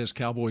he's got his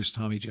Cowboys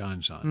Tommy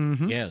Johns on.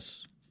 Mm-hmm.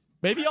 Yes.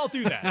 Maybe I'll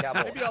do that.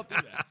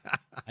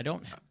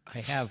 I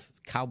have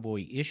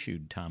Cowboy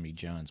issued Tommy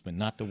Johns, but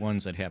not the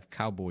ones that have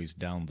Cowboys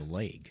down the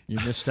leg. You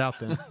missed out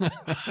then.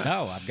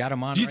 No, I've got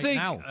them on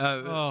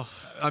now.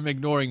 I'm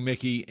ignoring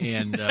Mickey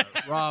and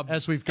Rob.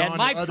 As we've gone and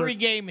my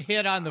pregame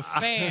hit on the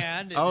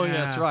fan. Yeah,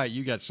 that's right.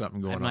 You got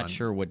something going on. I'm not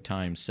sure what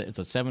time. It's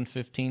a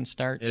 7:15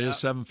 start? It is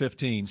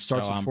 7:15.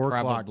 Starts so at I'm 4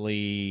 o'clock.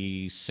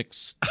 Probably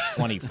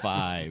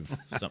 6:25,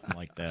 something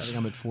like that. I think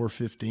I'm at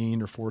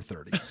 4:15 or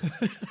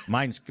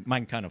 4:30.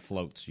 Mine kind of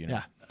floats,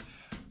 Yeah.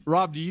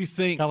 Rob, do you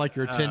think... I like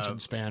your attention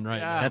span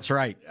right now. That's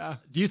right. Yeah.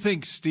 Do you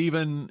think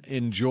Steven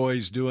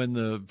enjoys doing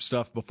the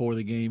stuff before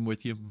the game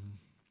with you?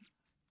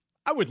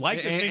 I would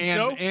like to think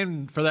so.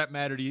 And for that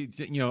matter, do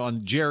you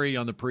on Jerry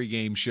on the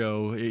pregame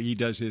show, he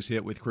does his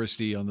hit with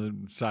Christy on the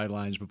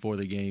sidelines before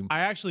the game?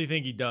 I actually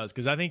think he does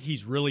because I think he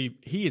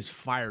is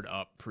fired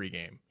up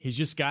pregame. He's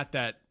just got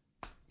that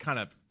kind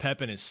of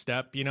pep in his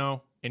step,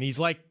 and he's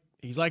like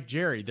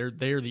Jerry.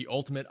 They're the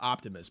ultimate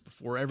optimist.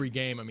 Before every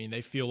game, I mean,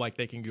 they feel like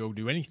they can go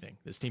do anything.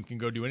 This team can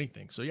go do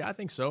anything. So yeah, I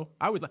think so.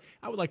 I would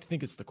like to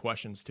think it's the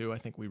questions too. I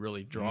think we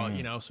really draw,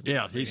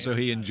 so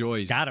he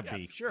enjoys. Gotta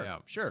be sure.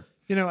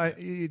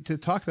 To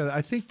talk about it,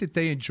 I think that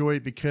they enjoy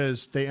it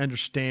because they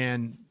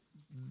understand,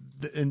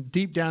 and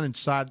deep down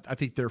inside, I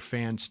think they're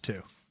fans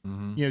too.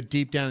 Mm-hmm.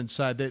 Deep down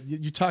inside, that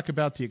you talk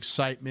about the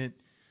excitement,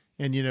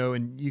 and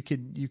and you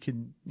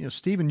can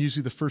Steven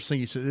usually the first thing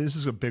he says, "This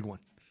is a big one.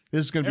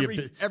 This is going to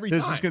be a big.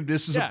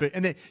 This is a big."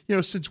 And then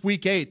since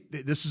week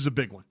 8, this is a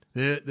big one.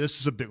 This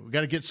is a big one. We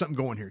got to get something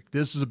going here.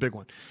 This is a big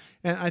one.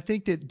 And I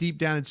think that deep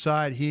down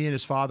inside, he and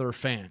his father are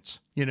fans.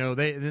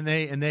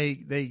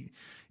 They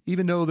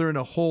even though they're in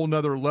a whole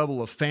nother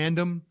level of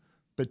fandom,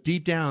 but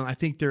deep down, I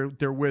think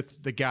they're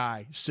with the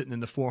guy sitting in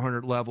the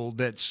 400 level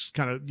that's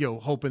kind of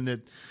hoping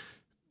that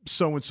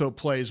so and so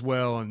plays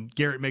well and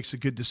Garrett makes a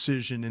good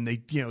decision and they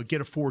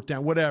get a fourth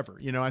down, whatever.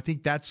 I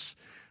think that's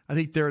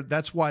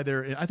why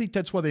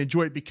they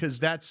enjoy it, because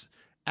that's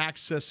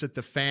access that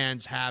the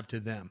fans have to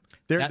them.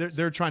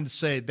 They're trying to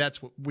say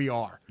that's what we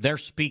are. They're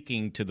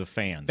speaking to the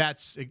fans.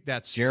 That's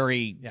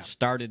Jerry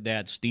started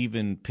that.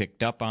 Steven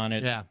picked up on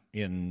it. Yeah.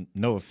 In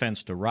no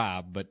offense to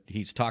Rob, but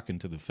he's talking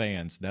to the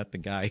fans, not the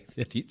guy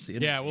that he's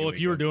in. Yeah, well,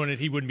 if you were doing it,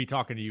 he wouldn't be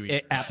talking to you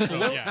either.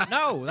 Absolutely.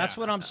 No, that's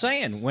what I'm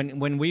saying.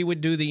 When we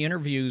would do the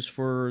interviews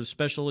for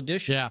Special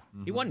Edition,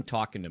 he wasn't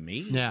talking to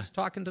me. He was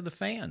talking to the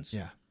fans.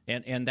 Yeah.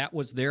 And that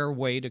was their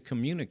way to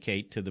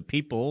communicate to the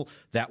people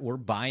that were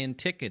buying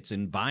tickets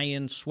and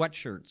buying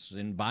sweatshirts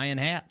and buying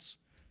hats.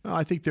 Well,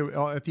 I think that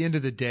at the end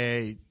of the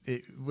day,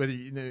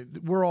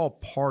 we're all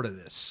part of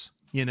this,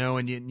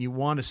 and you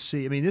want to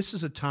see. I mean, this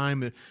is a time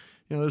that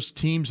there's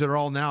teams that are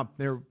all now.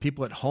 There are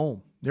people at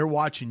home. They're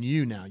watching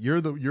you now.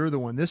 You're the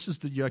one. This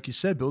is like you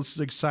said, Bill. This is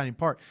the exciting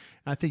part.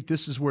 And I think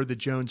this is where the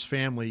Jones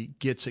family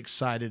gets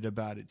excited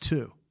about it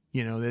too.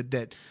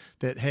 That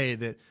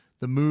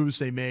the moves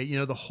they made,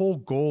 the whole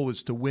goal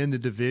is to win the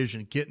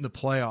division, get in the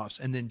playoffs,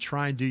 and then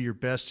try and do your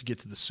best to get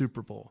to the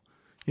Super Bowl.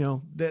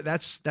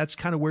 That's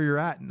kind of where you're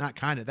at. Not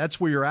kind of. That's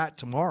where you're at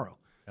tomorrow.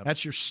 Yep.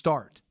 That's your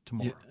start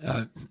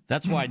tomorrow.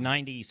 That's why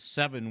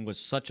 97 was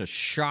such a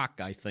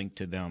shock, I think,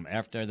 to them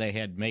after they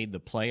had made the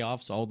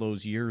playoffs all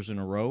those years in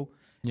a row.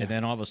 Yeah. And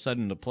then all of a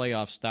sudden the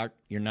playoffs start,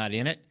 you're not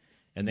in it.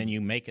 And then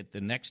you make it the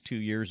next 2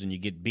 years and you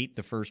get beat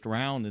the first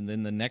round, and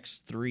then the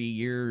next 3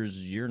 years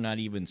you're not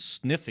even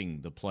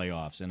sniffing the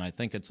playoffs. And I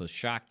think it's a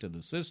shock to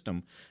the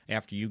system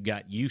after you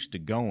got used to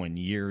going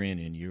year in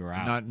and year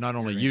out. Not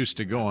only used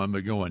to going,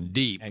 but going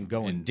deep. And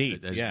going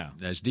deep,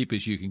 as deep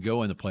as you can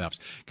go in the playoffs.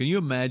 Can you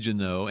imagine,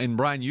 though, and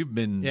Brian, you've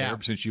been there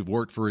since you've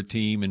worked for a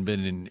team and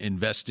been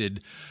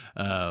invested.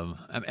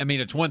 I mean,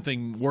 it's one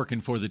thing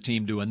working for the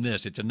team doing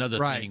this. It's another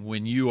thing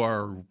when you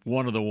are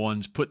one of the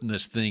ones putting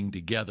this thing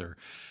together.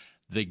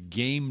 The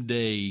game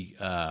day,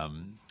 I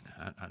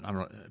don't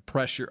know,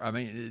 pressure. I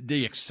mean,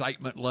 the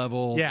excitement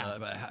level.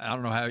 Yeah. I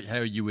don't know how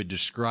you would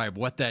describe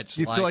what that's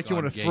like. You feel like you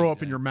want to throw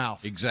up in your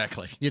mouth.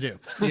 Exactly. You do.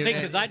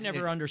 Because I'd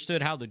never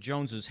understood how the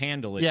Joneses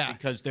handle it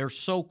because they're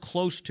so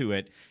close to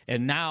it.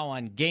 And now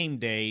on game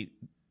day,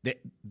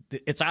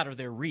 it's out of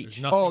their reach.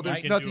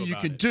 There's nothing you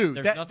can do.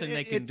 There's nothing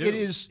they can do.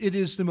 It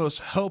is the most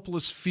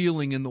helpless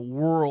feeling in the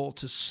world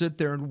to sit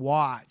there and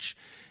watch.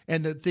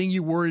 And the thing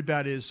you worry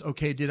about is,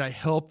 okay, did I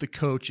help the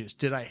coaches?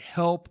 Did I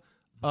help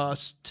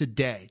us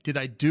today? Did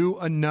I do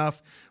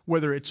enough,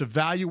 whether it's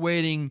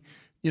evaluating,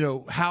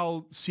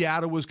 how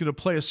Seattle was going to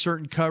play a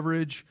certain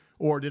coverage,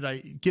 or did I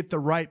get the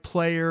right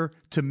player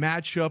to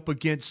match up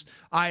against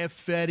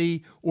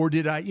Iafetti, or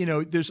did I,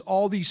 there's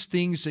all these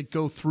things that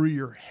go through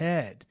your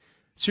head.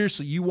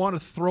 Seriously, you want to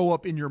throw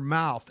up in your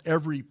mouth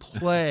every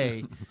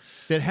play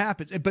that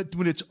happens. But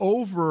when it's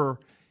over,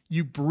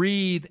 you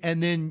breathe,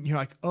 and then you're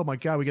like, oh, my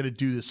God, we got to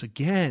do this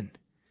again.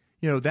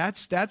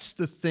 That's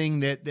the thing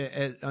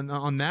that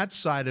on that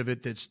side of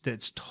it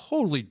that's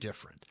totally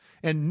different.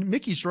 And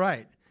Mickey's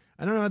right.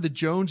 I don't know how the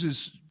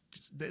Joneses,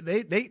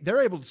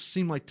 they're able to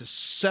seem like to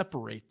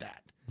separate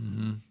that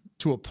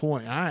to a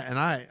point.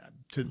 I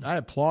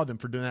applaud them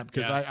for doing that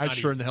because I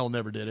sure in the hell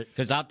never did it.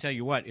 Because I'll tell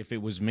you what, if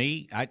it was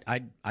me,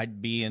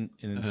 I'd be in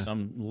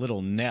some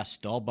little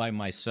nest all by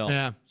myself.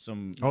 Yeah.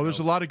 There's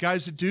a lot of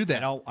guys that do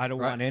that. I don't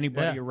want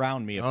anybody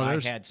around me if I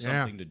had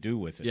something to do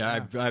with it.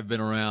 Yeah, I've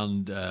been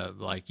around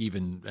like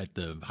even at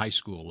the high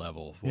school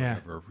level,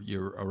 whatever.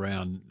 You're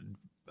around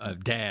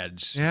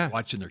dads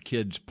watching their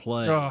kids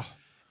play,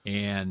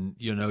 and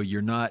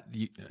you're not.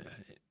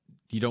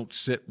 You don't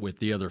sit with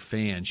the other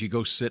fans. You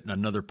go sit in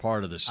another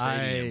part of the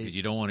stadium because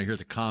you don't want to hear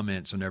the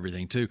comments and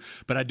everything, too.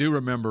 But I do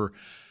remember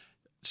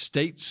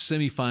state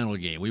semifinal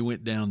game. We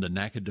went down to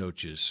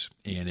Nacogdoches,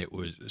 and it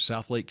was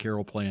South Lake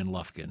Carroll playing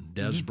Lufkin,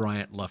 Des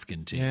Bryant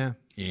Lufkin team. Yeah.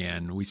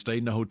 And we stayed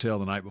in the hotel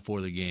the night before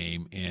the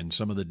game, and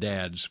some of the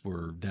dads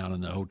were down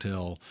in the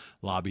hotel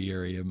lobby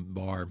area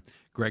bar.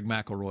 Greg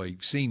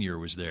McElroy Sr.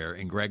 was there,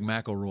 and Greg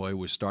McElroy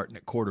was starting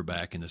at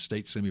quarterback in the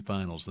state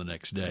semifinals the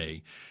next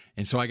day.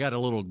 And so I got a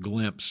little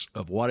glimpse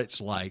of what it's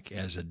like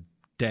as a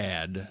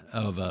dad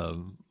of a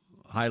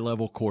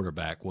high-level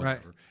quarterback,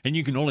 whatever. Right. And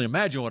you can only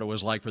imagine what it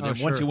was like for them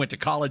once he went to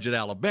college at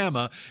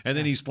Alabama, and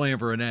then he's playing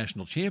for a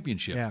national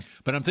championship. Yeah.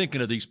 But I'm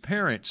thinking of these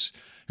parents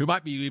who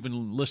might be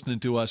even listening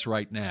to us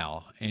right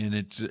now, and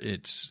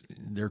it's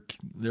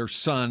their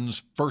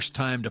son's first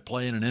time to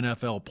play in an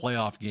NFL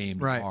playoff game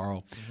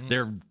tomorrow. Right.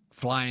 They're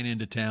flying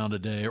into town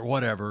today or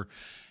whatever.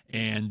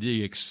 And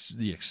the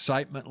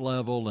excitement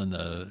level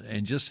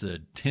and just the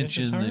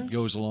tension that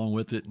goes along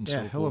with it and so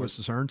forth. Hello,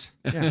 Mrs. Hearns.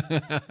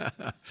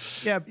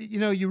 Yeah,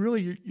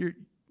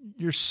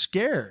 you're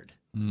scared.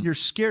 You're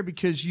scared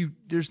because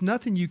there's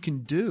nothing you can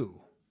do.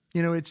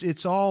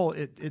 It's all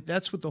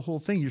that's what the whole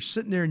thing. You're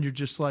sitting there and you're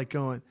just like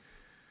going.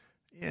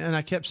 And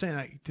I kept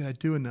saying, did I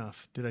do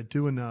enough? Did I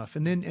do enough?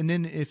 And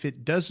then if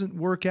it doesn't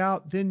work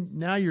out, then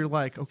now you're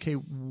like, okay,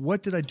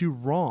 what did I do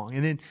wrong?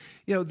 And then,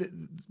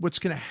 what's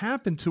going to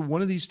happen to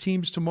one of these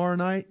teams tomorrow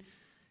night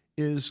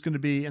is going to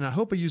be, and I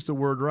hope I used the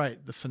word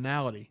right, the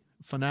finality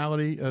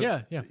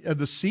of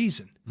the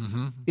season.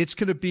 Mm-hmm. It's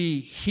going to be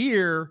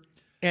here,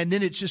 and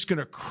then it's just going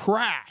to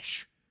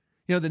crash.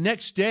 The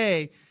next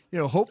day,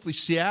 hopefully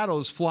Seattle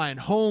is flying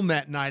home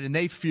that night, and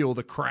they feel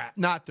the crash.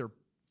 Not their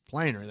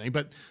playing or anything,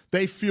 but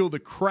they feel the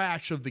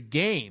crash of the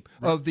game,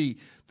 of the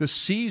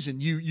season.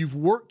 You've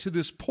worked to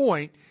this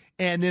point,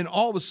 and then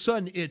all of a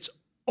sudden it's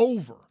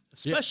over.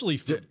 Especially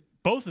for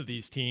both of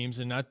these teams,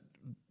 and not.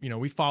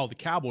 We followed the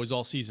Cowboys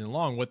all season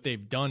long, what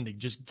they've done to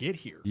just get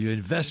here. You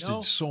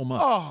invested so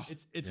much. Oh,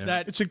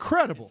 it's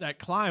incredible. It's that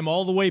climb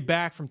all the way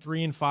back from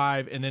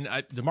 3-5, and then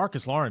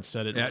DeMarcus Lawrence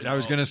said it. Yeah, I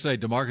was going to say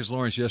DeMarcus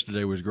Lawrence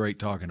yesterday was great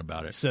talking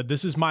about it. Said,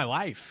 this is my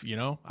life,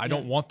 I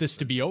don't want this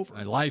to be over.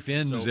 My life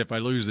ends if I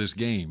lose this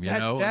game,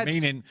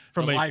 meaning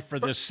from a life for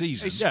this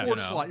season.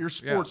 Your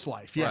sports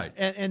life, Right.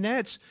 And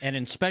that's... And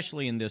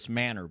especially in this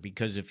manner,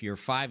 because if you're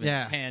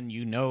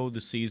 5-10,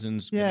 the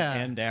season's going to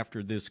end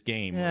after this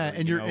game. Yeah,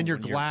 and you're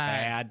glad.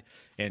 Bad,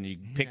 and you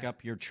pick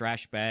up your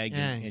trash bag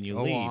and you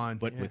leave.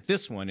 But with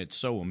this one, it's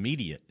so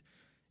immediate.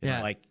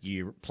 It's like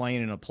you're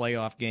playing in a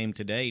playoff game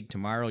today.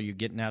 Tomorrow, you're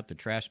getting out the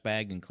trash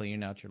bag and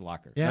cleaning out your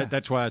locker. Yeah.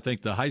 That's why I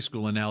think the high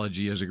school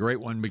analogy is a great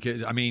one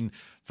because,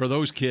 for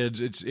those kids,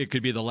 it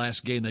could be the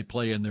last game they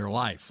play in their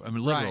life.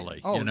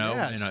 Literally. Right. In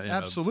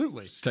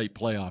absolutely. A state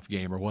playoff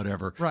game or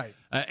whatever. Right.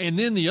 And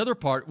then the other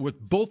part with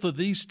both of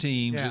these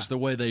teams is the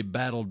way they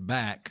battled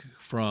back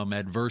from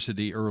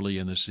adversity early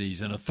in the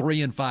season, a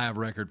 3-5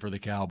 record for the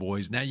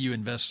Cowboys. Now you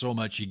invest so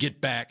much, you get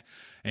back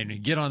and you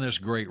get on this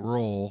great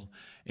roll,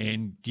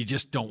 and you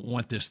just don't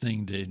want this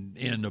thing to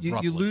end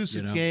abruptly. You lose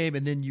the game,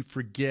 and then you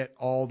forget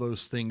all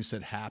those things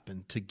that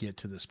happened to get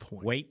to this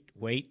point.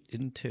 Wait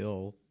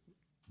until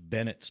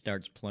Bennett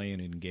starts playing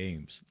in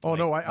games. Oh,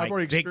 no, I've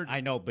already experienced. I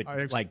know, but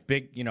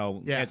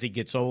as he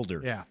gets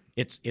older,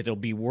 it'll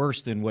be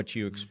worse than what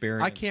you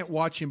experienced. I can't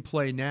watch him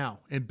play now.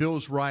 And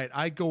Bill's right.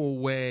 I go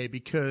away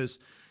because,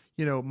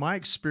 my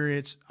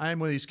experience, I'm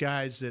one of these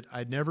guys that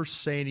I never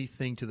say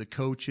anything to the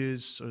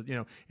coaches.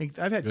 And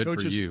I've had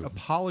coaches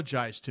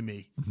apologize to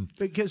me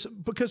because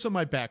of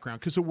my background,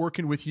 because of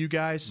working with you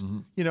guys.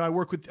 I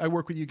work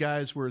with you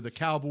guys where the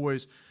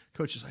Cowboys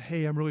coaches say,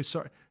 hey, I'm really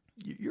sorry.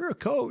 You're a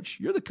coach.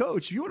 You're the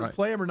coach. If you want to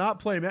play him or not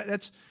play him,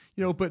 that's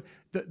But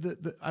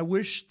I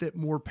wish that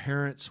more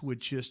parents would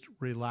just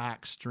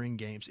relax during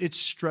games. It's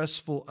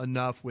stressful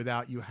enough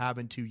without you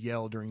having to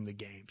yell during the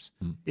games.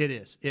 It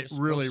is. It just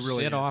really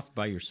sit is. Off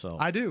by yourself.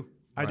 I do.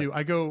 I do.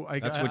 I go.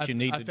 That's what you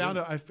need to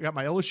do. I've got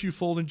my LSU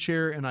folding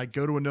chair, and I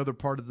go to another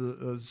part of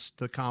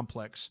the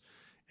complex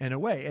and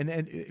away.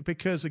 And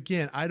because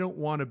again, I don't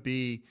want to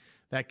be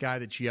that guy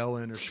that's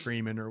yelling or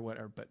screaming or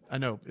whatever. But I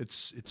know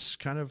it's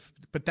kind of,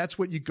 but that's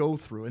what you go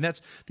through. And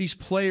that's, these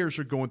players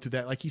are going through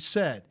that. Like you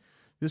said,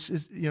 this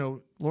is,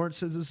 Lawrence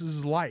says this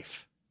is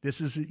life. This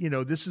is,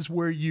 this is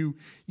where you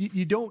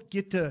don't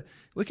get to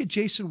look at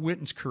Jason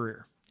Witten's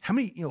career. How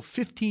many,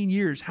 15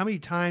 years, how many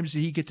times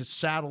did he get to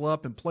saddle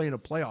up and play in a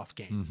playoff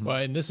game? Well,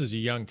 and this is a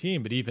young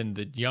team, but even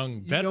the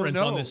young veterans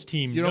on this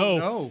team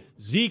know.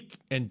 Zeke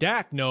and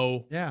Dak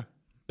know. Yeah.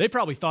 They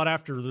probably thought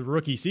after the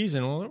rookie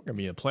season, well, we're going to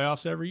be in the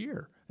playoffs every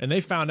year. And they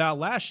found out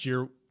last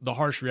year the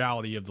harsh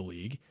reality of the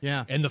league.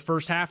 Yeah. And the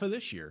first half of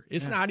this year.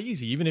 It's not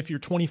easy. Even if you're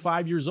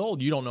 25 years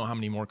old, you don't know how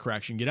many more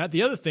cracks you can get at.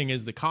 The other thing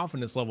is the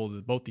confidence level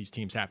that both these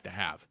teams have to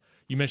have.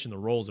 You mentioned the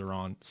roles they're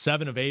on.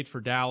 7 of 8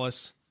 for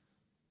Dallas,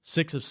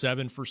 6 of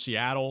 7 for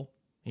Seattle.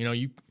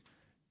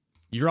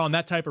 You're on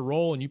that type of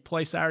roll and you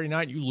play Saturday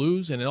night, you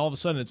lose, and then all of a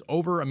sudden it's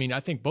over. I mean, I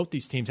think both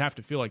these teams have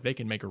to feel like they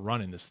can make a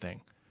run in this thing.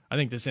 I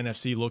think this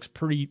NFC looks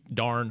pretty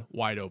darn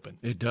wide open.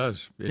 It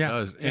does. It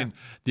does. And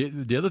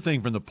the other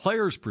thing from the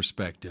player's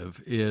perspective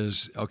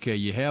is, okay,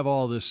 you have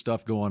all this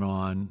stuff going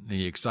on,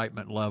 the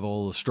excitement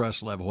level, the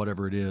stress level,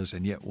 whatever it is,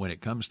 and yet when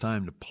it comes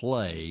time to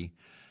play,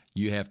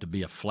 you have to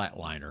be a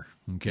flatliner,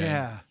 okay?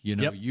 Yeah.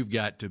 You've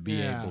got to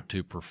be able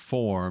to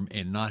perform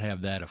and not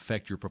have that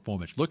affect your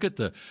performance. Look at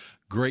the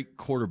great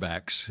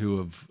quarterbacks who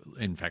have,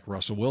 in fact,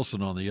 Russell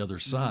Wilson on the other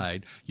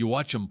side. You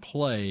watch them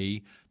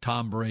play,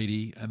 Tom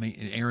Brady,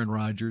 Aaron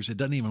Rodgers. It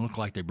doesn't even look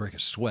like they break a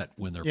sweat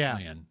when they're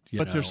playing.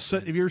 But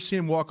have you ever seen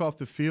them walk off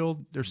the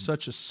field? There's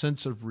such a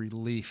sense of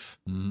relief.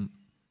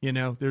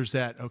 There's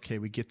that, okay,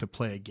 we get to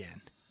play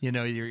again.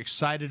 You're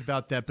excited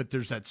about that, but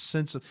there's that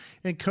sense of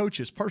 – and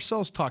coaches,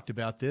 Parcells talked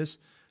about this,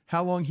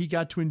 how long he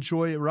got to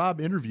enjoy –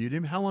 Rob interviewed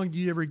him. How long do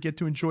you ever get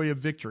to enjoy a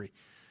victory?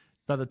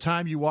 By the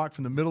time you walk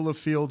from the middle of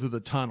the field to the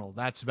tunnel,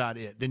 that's about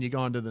it. Then you go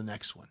on to the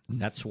next one.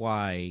 That's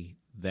why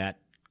that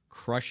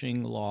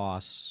crushing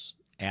loss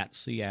at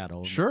Seattle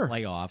in the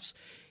playoffs,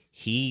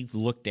 he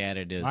looked at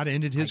it as – I'd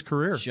ended his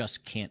career.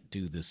 Just can't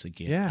do this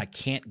again. Yeah. I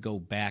can't go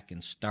back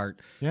and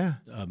start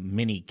a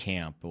mini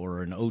camp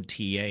or an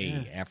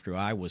OTA after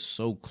I was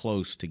so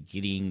close to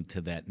getting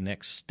to that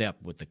next step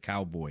with the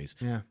Cowboys.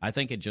 Yeah. I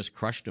think it just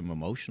crushed him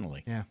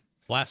emotionally. Yeah.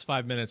 Last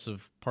 5 minutes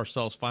of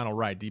Parcells' final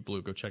ride, Deep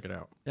Blue. Go check it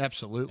out.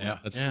 Absolutely.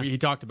 Yeah, he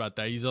talked about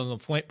that. He's on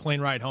the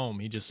plane ride home.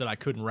 He just said, I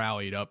couldn't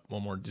rally it up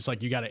one more. Just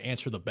like you got to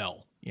answer the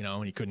bell,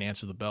 and he couldn't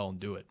answer the bell and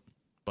do it.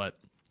 But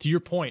to your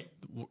point,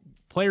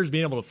 players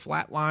being able to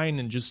flatline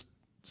and just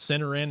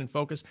center in and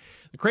focus.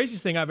 The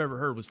craziest thing I've ever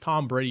heard was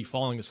Tom Brady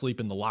falling asleep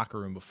in the locker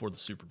room before the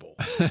Super Bowl.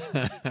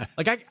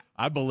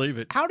 I believe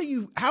it.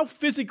 How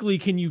physically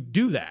can you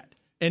do that?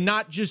 And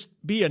not just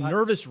be a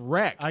nervous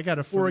wreck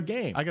for a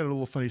game. I got a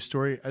little funny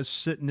story. I was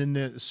sitting in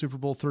the Super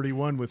Bowl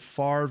 31 with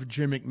Favre,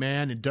 Jim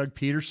McMahon, and Doug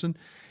Peterson,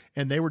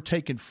 and they were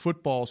taking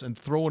footballs and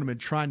throwing them and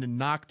trying to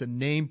knock the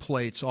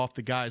nameplates off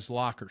the guys'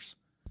 lockers.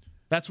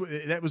 That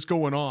was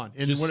going on.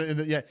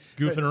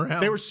 Goofing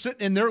around. They were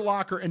sitting in their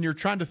locker, and you're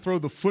trying to throw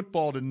the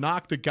football to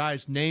knock the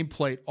guy's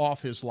nameplate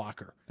off his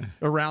locker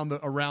around the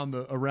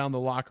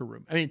locker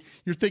room. I mean,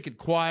 you're thinking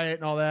quiet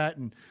and all that,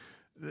 and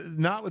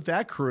not with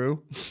that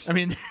crew. I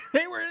mean,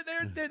 they were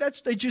there.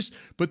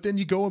 But then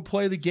you go and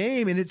play the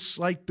game, and it's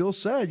like Bill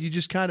said, you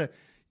just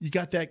you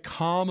got that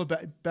calm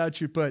about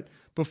you. But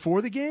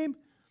before the game,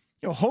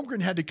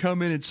 Holmgren had to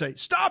come in and say,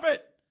 "Stop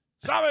it,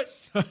 stop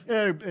it."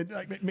 and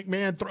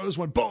McMahon throws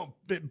one, boom,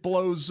 it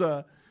blows.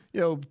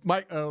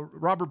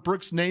 Robert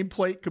Brooks'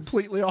 nameplate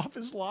completely off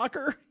his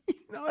locker.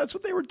 That's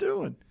what they were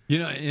doing.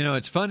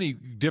 It's funny,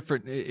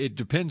 different. It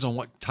depends on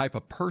what type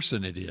of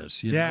person it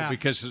is, know,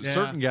 because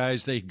certain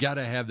guys, they got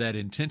to have that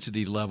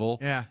intensity level.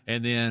 Yeah.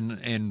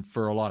 And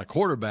for a lot of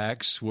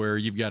quarterbacks where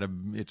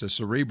it's a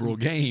cerebral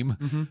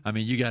game. I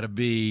mean, you got to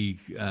be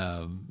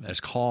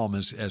as calm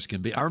as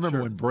can be. I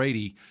remember when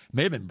Brady,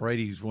 may have been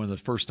Brady's one of the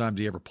first times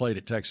he ever played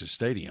at Texas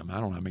Stadium. I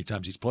don't know how many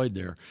times he's played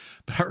there,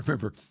 but I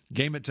remember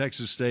game at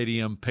Texas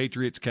Stadium,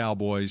 Patriots,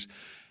 Cowboys,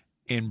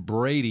 and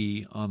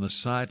Brady on the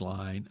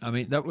sideline. I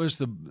mean, that was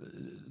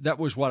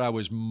what I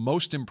was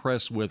most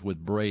impressed with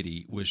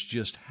Brady, was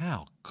just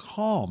how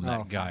calm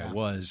that guy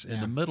was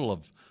in the middle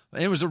of.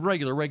 It was a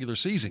regular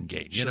season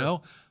game, you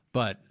know,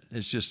 but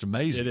it's just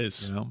amazing. It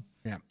is,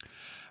 Yeah.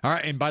 All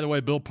right, and by the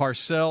way, Bill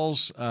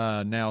Parcells,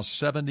 now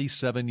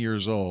 77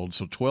 years old.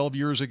 So 12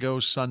 years ago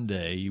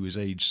Sunday, he was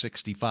age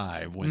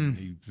 65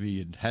 when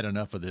he had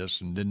enough of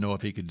this and didn't know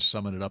if he could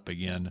summon it up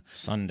again.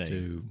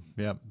 Sunday.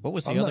 What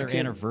was the other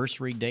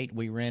anniversary date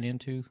we ran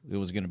into? It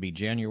was going to be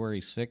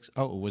January 6th.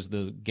 Oh, it was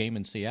the game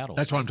in Seattle.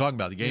 That's what I'm talking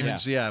about, the game in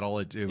Seattle.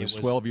 It was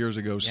 12 years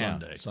ago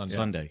Sunday.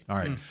 Sunday. All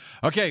right.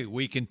 Okay,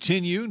 we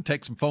continue and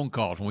take some phone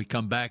calls when we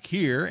come back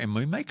here, and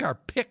we make our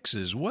picks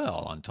as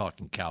well on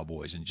Talking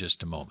Cowboys in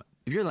just a moment.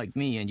 If you're like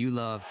me and you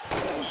love...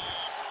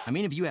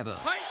 if you have a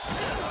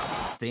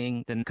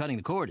thing, then cutting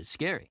the cord is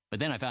scary. But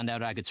then I found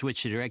out I could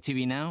switch to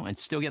DirecTV Now and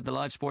still get the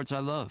live sports I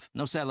love.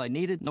 No satellite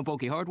needed, no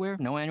bulky hardware,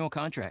 no annual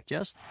contract,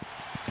 just...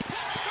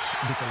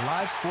 Get the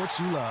live sports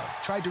you love.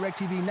 Try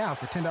DirecTV Now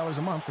for $10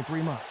 a month for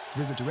 3 months.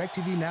 Visit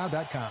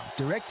DirecTVNow.com.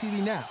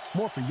 DirecTV Now.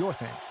 More for your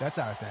thing. That's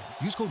our thing.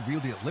 Use code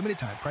REALDEAL. Limited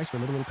time. Price for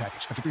a little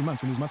package. After 3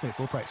 months, renews monthly at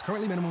full price.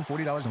 Currently minimum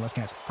 $40 unless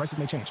canceled. Prices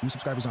may change. New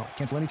subscribers only.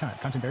 Cancel anytime.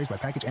 Content varies by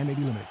package and may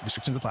be limited.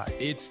 Restrictions apply.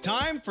 It's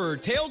time for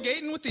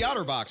tailgating with the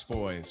OtterBox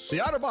boys. The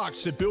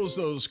OtterBox that builds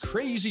those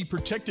crazy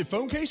protective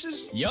phone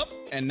cases? Yep,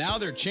 and now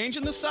they're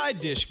changing the side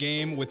dish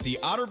game with the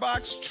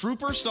OtterBox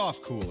Trooper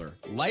Soft Cooler.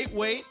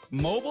 Lightweight,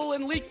 mobile,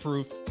 and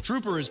leak-proof,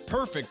 Trooper is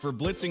perfect for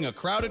blitzing a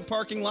crowded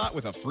parking lot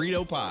with a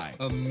Frito pie.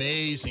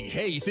 Amazing.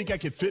 Hey, you think I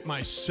could fit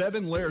my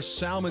 7-layer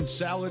salmon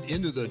salad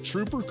into the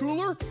Trooper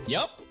cooler?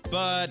 Yep,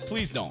 but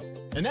please don't.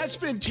 And that's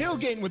been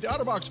Tailgating with the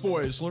OtterBox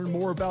boys. Learn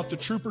more about the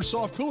Trooper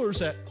soft coolers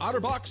at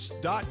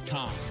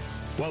OtterBox.com.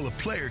 While a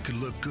player could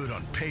look good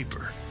on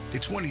paper,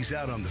 it's when he's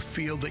out on the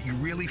field that you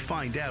really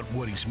find out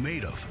what he's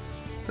made of.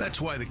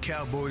 That's why the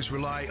Cowboys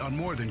rely on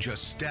more than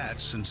just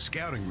stats and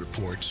scouting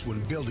reports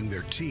when building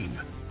their team.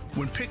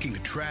 When picking a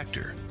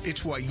tractor,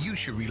 it's why you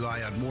should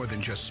rely on more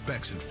than just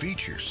specs and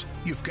features.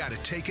 You've got to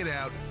take it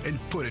out and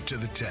put it to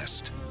the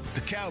test.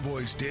 The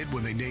Cowboys did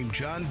when they named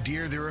John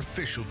Deere their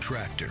official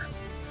tractor.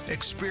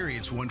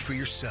 Experience one for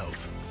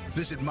yourself.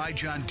 Visit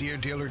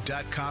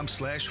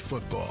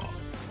myjohndeeredealer.com/football.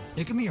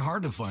 It can be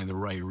hard to find the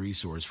right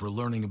resource for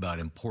learning about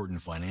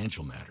important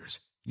financial matters.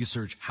 You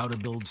search how to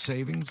build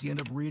savings, you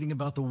end up reading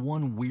about the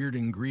one weird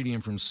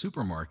ingredient from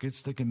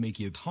supermarkets that can make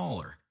you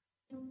taller.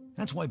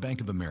 That's why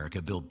Bank of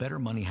America built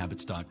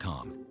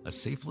BetterMoneyHabits.com, a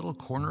safe little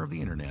corner of the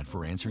internet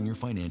for answering your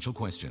financial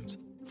questions.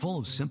 Full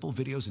of simple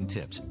videos and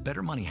tips,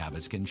 Better Money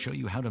Habits can show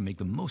you how to make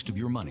the most of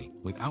your money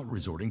without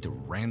resorting to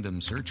random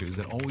searches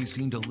that always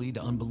seem to lead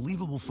to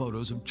unbelievable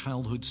photos of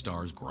childhood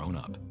stars grown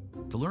up.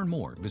 To learn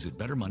more, visit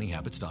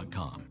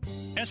BetterMoneyHabits.com.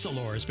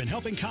 Essilor has been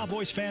helping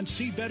Cowboys fans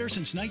see better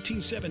since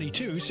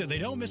 1972 so they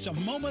don't miss a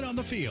moment on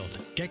the field.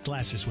 Get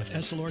glasses with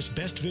Essilor's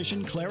best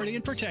vision, clarity,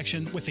 and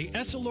protection with the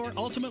Essilor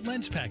Ultimate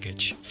Lens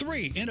Package.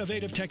 3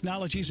 innovative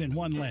technologies in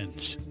one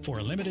lens. For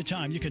a limited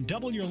time, you can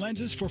double your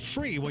lenses for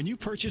free when you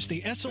purchase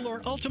the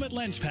Essilor Ultimate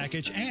Lens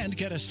Package and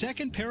get a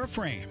second pair of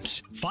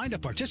frames. Find a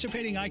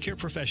participating eye care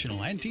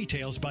professional and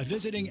details by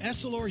visiting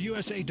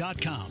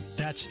EssilorUSA.com.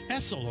 That's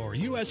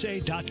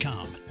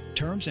EssilorUSA.com.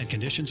 Terms and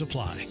conditions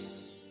apply.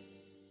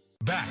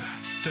 Back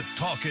to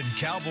Talking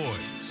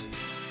Cowboys.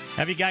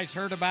 Have you guys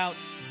heard about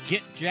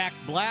Get Jack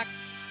Black?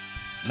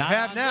 Not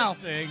have on now.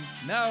 This thing.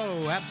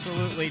 No,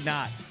 absolutely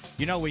not.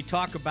 You know, we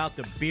talk about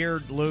the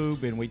beard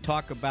lube and we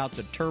talk about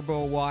the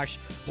turbo wash.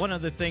 One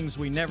of the things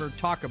we never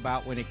talk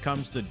about when it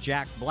comes to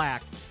Jack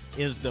Black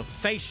is the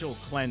facial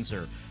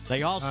cleanser.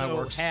 They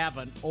also have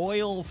an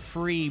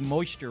oil-free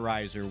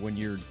moisturizer when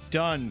you're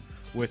done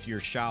with your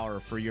shower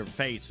for your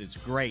face. It's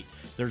great.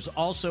 There's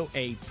also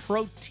a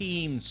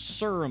protein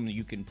serum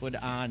you can put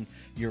on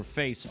your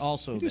face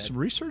also. You do some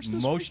research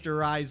this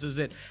moisturizes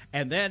it.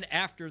 And then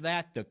after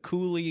that, the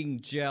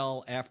cooling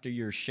gel after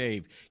your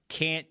shave.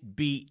 Can't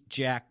beat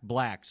Jack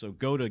Black. So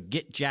go to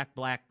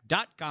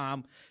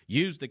getjackblack.com,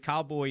 use the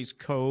Cowboys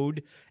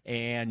code,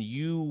 and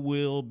you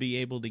will be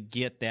able to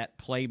get that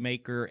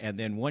Playmaker. And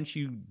then once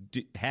you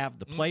have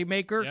the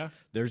Playmaker,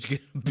 there's going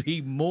to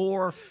be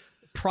more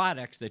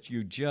products that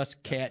you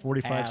just can't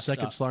 45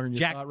 seconds longer than you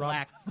thought,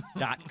 Rob.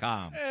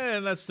 JackBlack.com.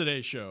 And that's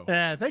today's show.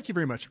 Thank you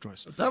very much for joining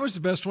us. That was the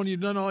best one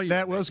you've done all year.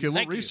 That was good. A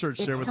little Thank you. research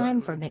there. It's with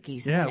time that. for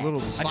Mickey's Yeah, Minute. a little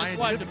I just scientific.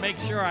 wanted to make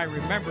sure I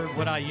remembered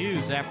what I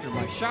use after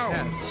my shower.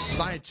 Yeah,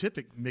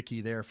 scientific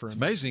Mickey there for It's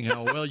amazing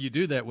how well you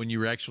do that when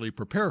you actually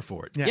prepare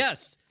for it. Yeah.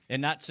 Yes,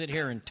 and not sit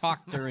here and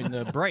talk during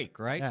the break,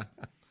 right? Yeah.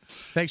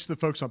 Thanks to the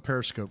folks on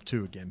Periscope,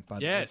 too, again. By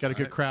the way. Got a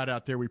good crowd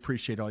out there. We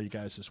appreciate all you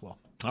guys as well.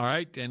 All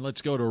right, and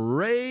let's go to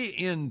Ray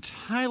in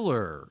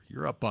Tyler.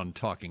 You're up on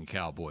Talking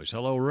Cowboys.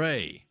 Hello,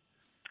 Ray.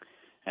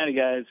 Howdy,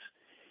 guys.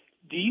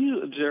 Do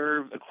you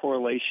observe a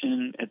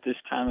correlation at this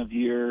time of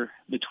year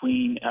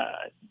between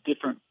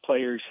different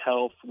players'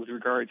 health with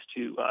regards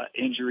to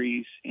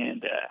injuries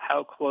and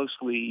how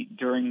closely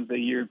during the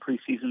year in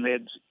preseason they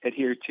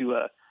adhere to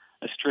a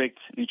strict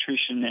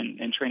nutrition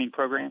and training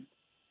program?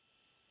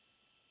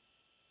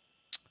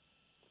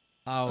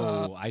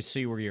 Oh, I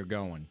see where you're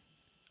going.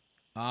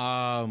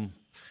 I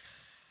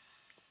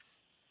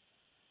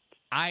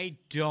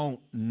don't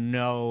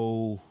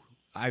know.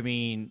 I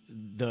mean,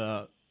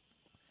 the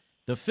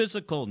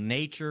physical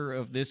nature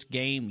of this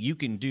game, you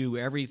can do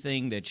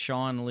everything that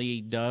Sean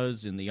Lee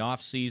does in the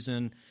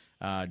offseason,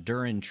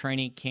 during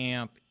training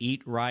camp,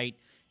 eat right,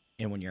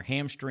 and when your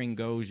hamstring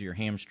goes, your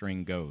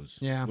hamstring goes.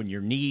 Yeah. When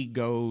your knee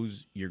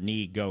goes, your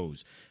knee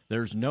goes.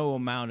 There's no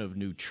amount of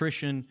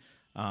nutrition,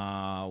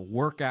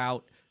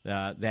 workout,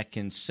 that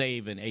can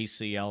save an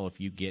ACL if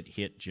you get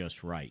hit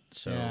just right.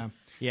 So,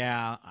 they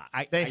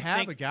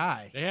have a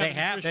guy. They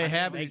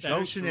have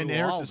nutrition in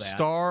there at the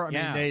Star. I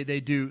mean, they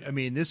do. I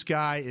mean, this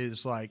guy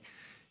is like,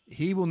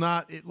 he will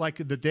not, like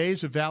the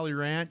days of Valley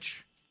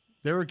Ranch,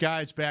 there were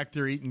guys back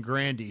there eating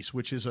Grandies,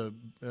 which is a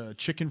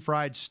chicken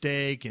fried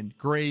steak and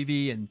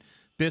gravy and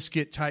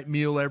biscuit type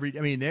meal every.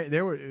 I mean,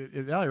 there were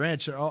at Valley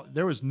Ranch.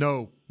 There was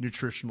no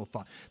nutritional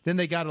thought. Then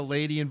they got a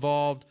lady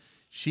involved.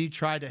 She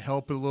tried to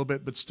help it a little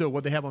bit, but still,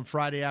 what they have on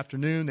Friday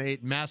afternoon, they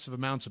ate massive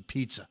amounts of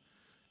pizza.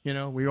 You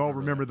know, we all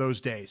remember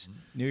those days.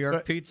 New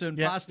York pizza and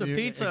pasta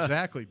pizza.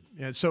 Exactly.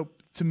 And so,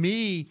 to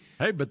me...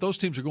 Hey, but those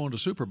teams are going to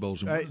Super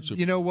Bowls.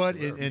 You know what?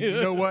 And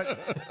you know what?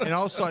 And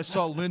also, I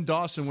saw Lynn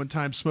Dawson one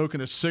time smoking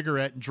a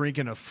cigarette and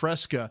drinking a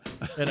Fresca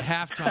at a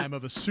halftime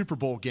of a Super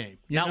Bowl game.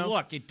 Now,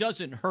 look, it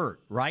doesn't hurt,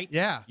 right?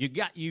 Yeah.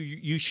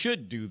 You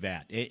should do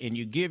that, and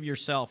you give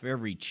yourself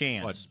every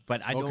chance.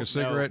 But I don't know.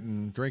 Smoke a cigarette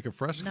and drink a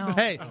Fresca? No.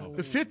 Hey,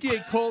 the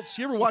 58 Colts,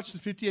 you ever watch the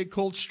 58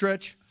 Colts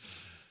stretch?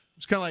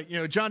 It's kind of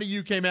like, Johnny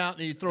U came out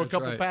and he'd throw a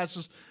couple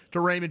passes to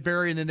Raymond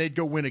Berry, and then they'd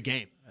go win a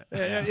game.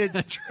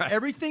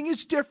 Everything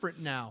is different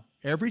now.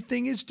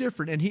 Everything is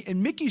different.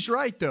 And Mickey's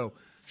right, though.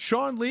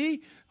 Sean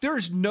Lee,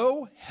 there's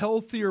no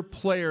healthier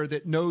player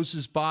that knows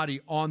his body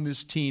on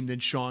this team than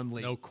Sean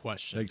Lee. No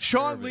question.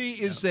 Sean Lee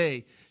is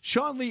hey,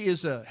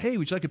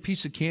 would you like a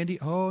piece of candy?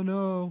 Oh,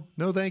 no.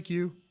 No, thank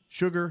you.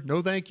 Sugar?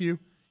 No, thank you.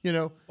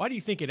 Why do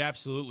you think it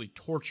absolutely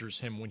tortures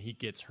him when he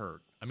gets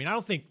hurt? I mean, I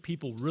don't think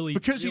people really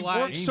because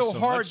realize he works so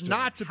hard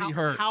not to be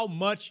hurt. How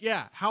much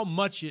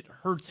it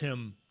hurts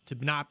him to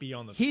not be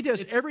on the field. He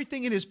does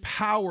everything in his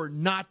power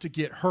not to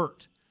get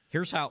hurt.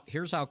 Here's how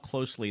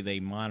closely they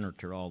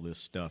monitor all this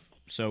stuff.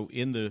 So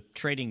in the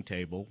trading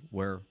table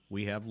where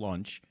we have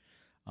lunch,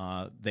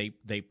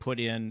 they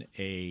put in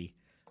a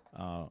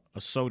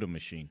soda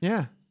machine.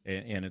 Yeah,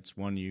 and it's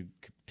one you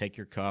take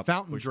your cup,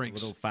 fountain push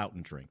drinks, a little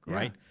fountain drink,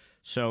 right?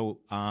 So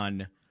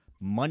on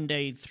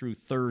Monday through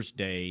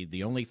Thursday,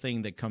 the only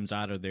thing that comes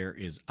out of there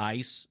is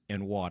ice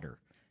and water.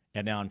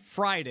 And on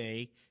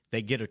Friday,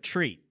 they get a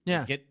treat.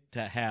 Yeah. They get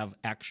to have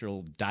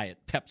actual Diet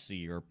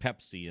Pepsi or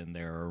Pepsi in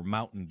there or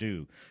Mountain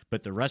Dew.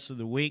 But the rest of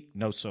the week,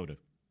 no soda.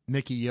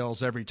 Mickey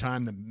yells every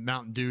time the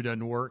Mountain Dew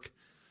doesn't work.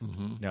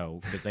 Mm-hmm. No,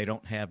 because they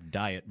don't have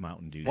Diet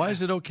Mountain Dew. Why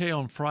is it okay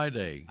on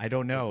Friday? I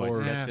don't know.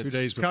 Or 2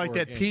 days before. Kind of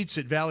like that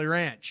pizza at Valley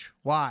Ranch.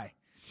 Why?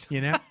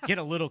 Get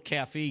a little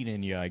caffeine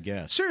in you, I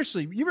guess.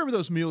 Seriously, you remember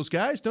those meals,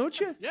 guys, don't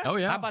you? Yes. Oh,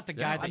 yeah. How about the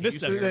guy that missed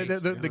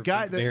the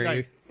guy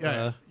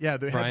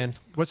that Brian?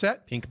 What's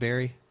that?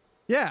 Pinkberry.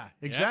 Yeah,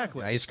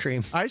 exactly. Ice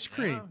cream. Ice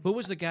cream. Yeah. Who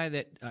was the guy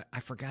that I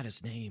forgot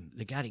his name?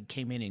 The guy that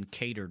came in and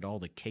catered all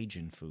the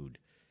Cajun food.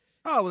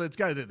 Oh, well, it's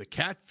got the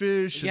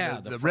catfish,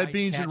 and the red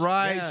beans and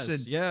rice,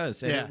 and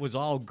it was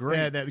all great.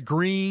 Yeah, the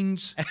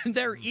greens, and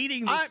they're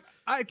eating this.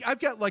 I've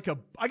got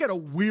I got a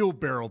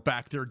wheelbarrow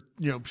back there,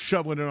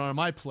 shoveling it on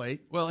my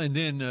plate. Well, and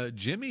then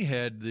Jimmy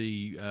had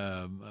the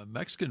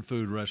Mexican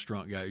food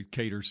restaurant guy who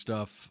caters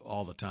stuff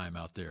all the time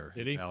out there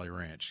at Valley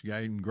Ranch.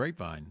 Guy in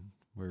Grapevine,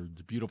 where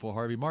the beautiful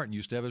Harvey Martin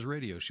used to have his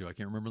radio show. I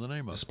can't remember the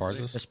name of it.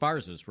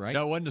 Esparzas, right?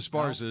 No, it wasn't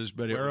Esparzas,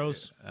 but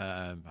Güeros?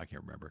 I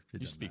can't remember.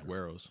 You speak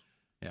Güeros.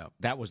 Yeah,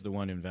 that was the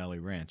one in Valley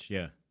Ranch.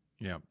 Yeah.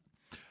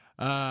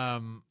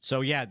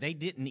 So they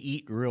didn't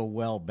eat real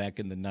well back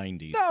in the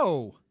 90s.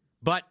 No.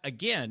 But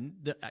again,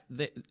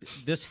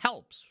 this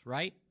helps,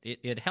 right?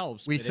 It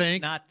helps. We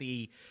think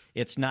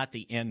it's not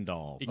the end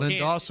all. Lynn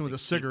Dawson with a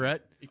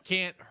cigarette. It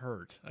can't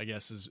hurt, I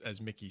guess, as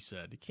Mickey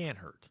said. It can't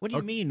hurt. What do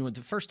you mean?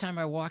 The first time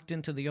I walked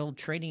into the old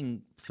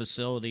training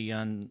facility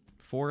on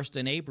Forest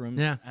and Abrams,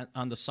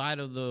 on the side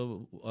of the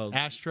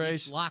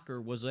ashtrays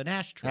locker was an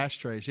ashtray.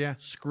 Ashtrays,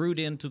 screwed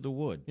into the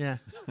wood. Yeah,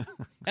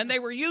 and they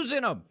were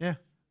using them. Yeah.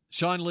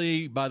 Sean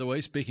Lee, by the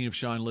way, speaking of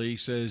Sean Lee,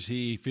 says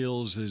he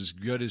feels as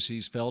good as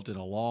he's felt in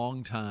a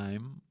long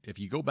time. If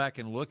you go back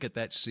and look at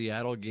that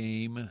Seattle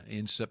game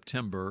in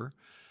September,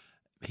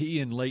 he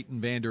and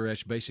Leighton Vander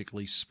Esch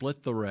basically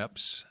split the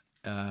reps.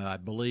 I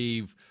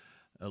believe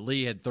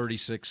Lee had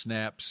 36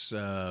 snaps.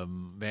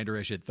 Vander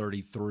Esch had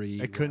 33.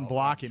 They couldn't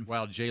block him.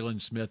 While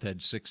Jalen Smith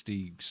had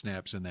 60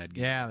 snaps in that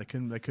game. Yeah, they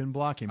couldn't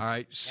block him. All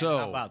right, so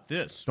how about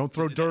this? Don't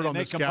throw dirt on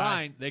this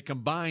guy. They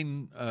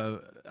combine.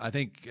 I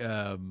think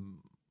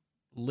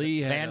Lee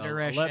had Vander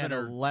Esch 11 had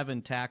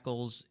 11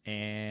 tackles,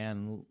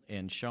 and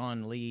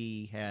Sean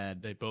Lee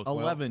had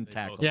 11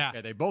 tackles.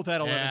 They both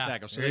had 11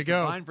 tackles. So there they you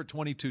go. combined for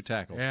 22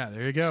 tackles. Yeah,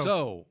 there you go.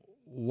 So,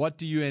 what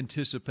do you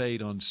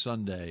anticipate on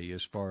Sunday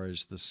as far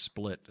as the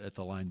split at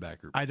the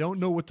linebacker? I don't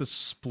know what the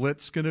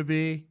split's going to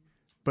be,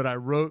 but I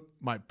wrote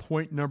my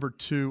point number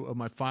 2 of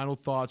my final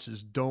thoughts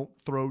is don't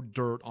throw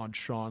dirt on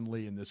Sean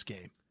Lee in this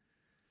game.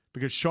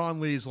 Because Sean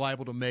Lee is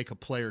liable to make a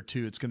play or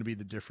two. It's going to be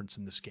the difference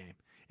in this game.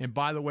 And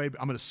by the way,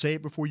 I'm going to say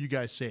it before you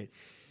guys say it.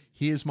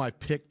 He is my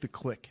pick to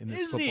click in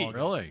this football game.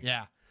 Really?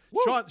 Yeah.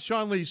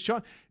 Sean Lee's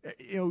going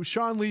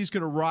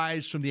to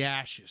rise from the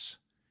ashes.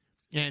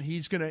 And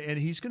he's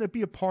gonna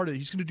be a part of it.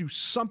 He's gonna do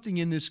something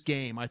in this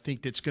game, I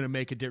think, that's gonna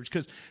make a difference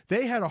because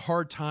they had a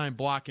hard time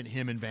blocking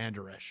him and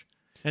Vander Esch.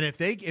 And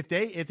if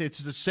it's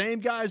the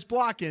same guys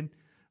blocking,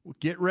 well,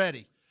 get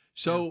ready.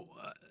 So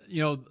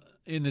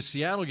in the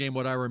Seattle game,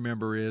 what I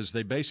remember is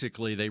they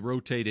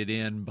rotated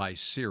in by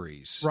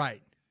series.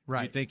 Right. Do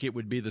you think it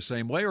would be the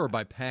same way or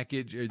by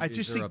package? I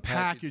just think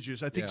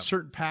packages. I think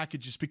certain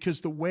packages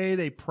because the way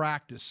they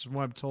practice,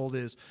 what I'm told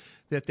is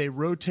that they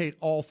rotate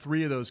all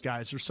three of those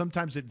guys. Or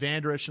sometimes it's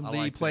Vander Esch and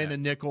Lee playing the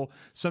nickel.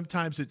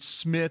 Sometimes it's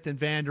Smith and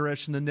Vander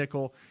Esch in the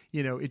nickel.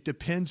 It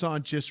depends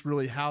on just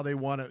really how they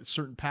want to,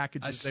 certain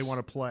packages they want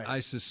to play. I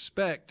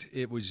suspect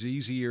it was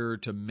easier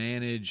to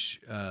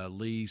manage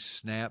Lee's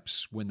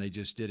snaps when they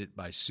just did it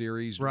by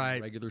series,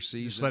 right? Regular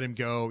season, just let him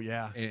go,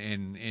 yeah.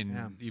 And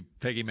you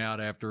pick him out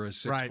after a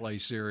 6-play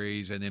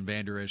series, and then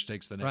Vander Esch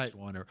takes the next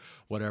one or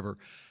whatever.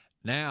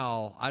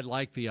 Now, I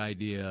like the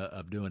idea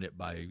of doing it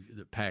by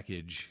the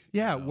package.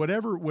 Yeah,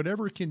 however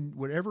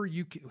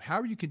you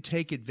can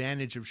take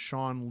advantage of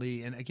Sean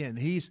Lee. And again,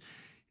 he's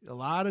a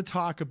lot of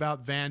talk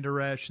about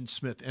Vander Esch and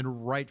Smith,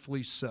 and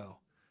rightfully so.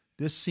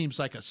 This seems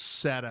like a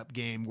setup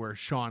game where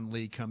Sean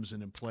Lee comes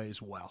in and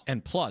plays well.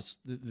 And plus,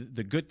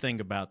 the good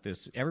thing about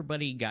this,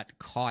 everybody got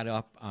caught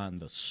up on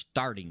the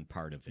starting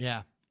part of it.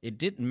 Yeah. It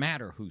didn't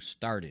matter who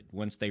started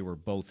once they were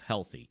both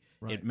healthy.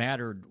 Right. It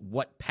mattered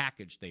what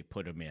package they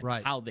put them in,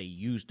 how they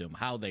used them,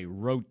 how they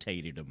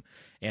rotated them.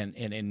 And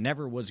it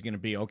never was going to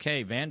be,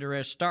 okay, Vander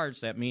Esch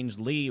starts, that means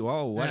Lee,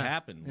 what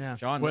happened? Yeah.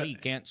 Sean Lee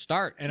can't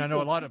start. And I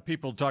know a lot of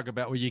people talk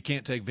about, well, you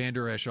can't take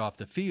Vander Esch off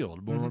the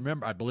field. Well,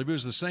 remember, I believe it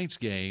was the Saints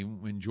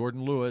game when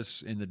Jordan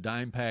Lewis in the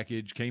dime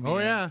package came in. Oh,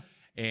 yeah.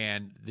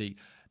 And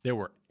there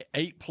were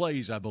 8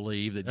 plays, I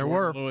believe, that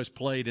Jordan Lewis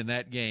played in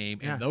that game.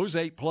 Yeah. And those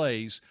 8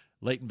 plays,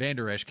 Leighton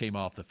Vander Esch came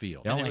off the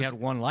field. They only had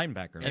one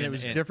linebacker. And it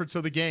was the difference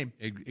of the game.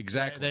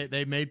 Exactly.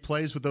 They made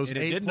plays with those 8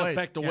 plays. It didn't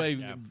affect the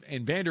way,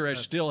 and Vander Esch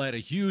still had a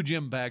huge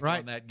impact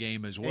on that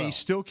game as well. And he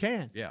still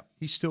can. Yeah.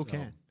 He still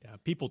can. Yeah,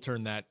 people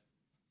turn that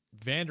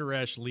Vander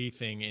Esch Lee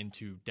thing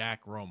into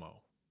Dak Romo.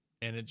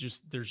 And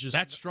there's just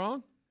that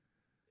strong?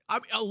 I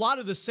mean, a lot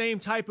of the same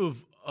type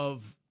of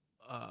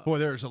boy,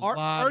 there's a lot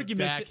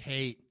arguments. of Dak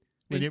hate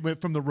when it went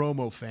from the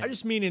Romo fan. I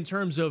just mean in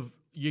terms of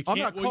I'm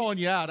not calling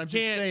you out. I'm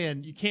just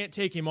saying you can't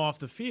take him off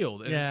the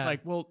field. And it's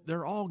like, well,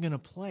 they're all going to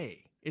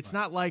play. It's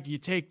not like you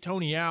take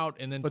Tony out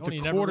and then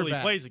Tony never really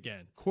plays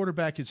again.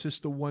 Quarterback is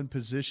just the one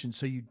position,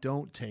 so you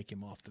don't take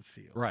him off the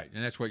field. Right,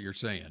 and that's what you're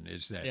saying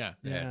is that.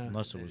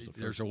 Unless it was the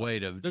there's a way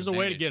to. There's a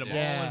way to get them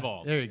all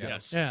involved. There you go.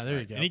 Yes. Yeah, there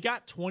you go. And he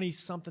got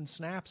 20-something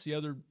snaps the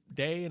other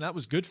day, and that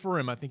was good for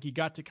him. I think he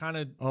got to kind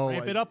of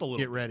ramp it up a little.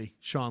 Get ready,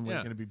 Sean Lee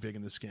going to be big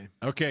in this game.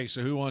 Okay,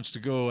 so who wants to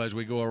go as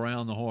we go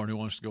around the horn? Who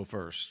wants to go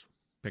first?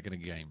 Picking a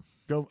game.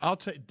 Go. I'll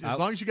take. As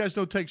long as you guys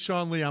don't take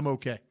Sean Lee, I'm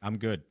okay. I'm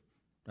good.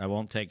 I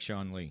won't take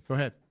Sean Lee. Go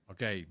ahead.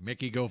 Okay,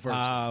 Mickey, go first.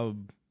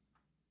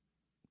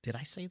 Did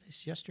I say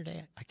this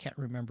yesterday? I can't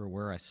remember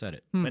where I said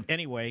it. But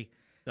anyway,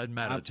 doesn't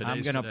matter.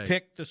 I'm going to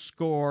pick the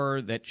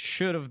score that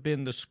should have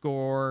been the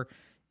score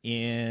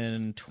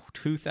in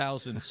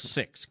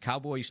 2006.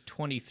 Cowboys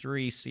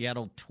 23,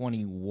 Seattle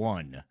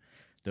 21.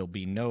 There'll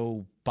be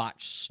no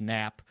botched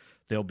snap.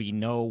 There'll be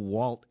no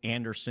Walt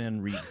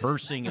Anderson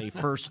reversing a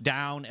first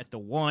down at the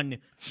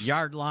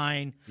 1-yard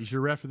line. He's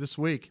your ref for this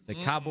week. The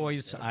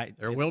Cowboys.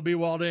 There will be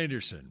Walt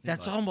Anderson.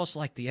 That's almost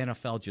like the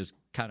NFL just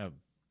kind of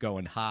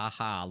going, ha,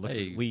 ha, look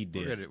what we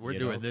did. We're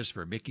doing this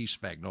for Mickey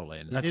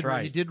Spagnola. That's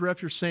right. He did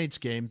ref your Saints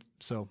game,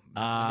 so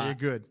you're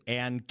good.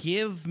 And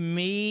give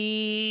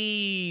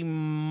me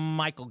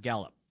Michael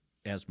Gallup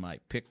as my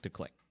pick to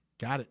click.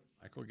 Got it.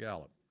 Michael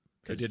Gallup.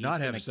 He did not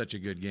have such a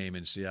good game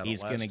in Seattle.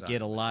 He's going to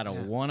get a lot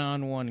of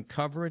one-on-one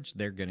coverage.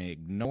 They're going to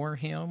ignore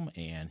him,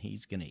 and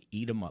he's going to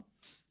eat them up.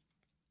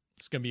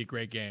 It's going to be a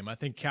great game. I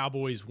think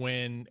Cowboys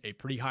win a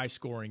pretty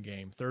high-scoring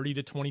game,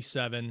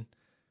 30-27.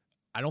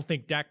 I don't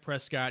think Dak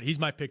Prescott, he's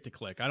my pick to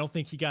click. I don't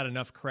think he got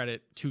enough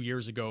credit 2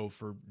 years ago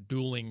for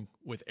dueling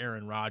with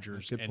Aaron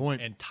Rodgers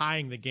and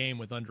tying the game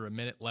with under a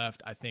minute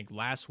left. I think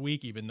last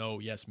week, even though,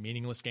 yes,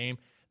 meaningless game,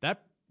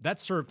 that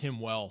served him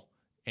well.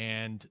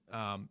 And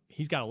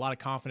he's got a lot of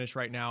confidence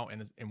right now.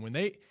 And when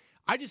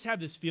I just have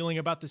this feeling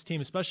about this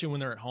team, especially when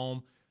they're at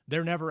home,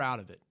 they're never out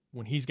of it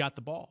when he's got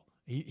the ball.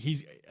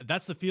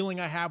 That's the feeling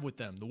I have with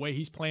them. The way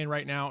he's playing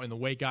right now and the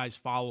way guys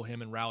follow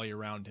him and rally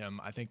around him,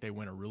 I think they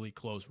win a really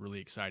close, really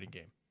exciting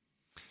game.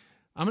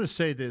 I'm going to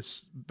say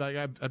this.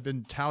 I've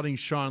been touting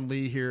Sean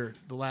Lee here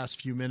the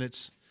last few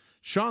minutes.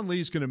 Sean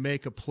Lee's going to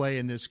make a play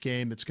in this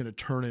game that's going to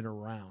turn it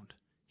around.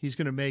 He's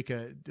going to make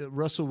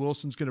Russell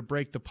Wilson's going to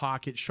break the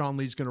pocket. Sean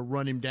Lee's going to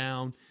run him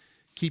down,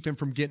 keep him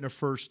from getting a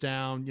first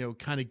down,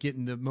 kind of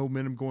getting the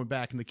momentum going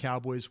back in the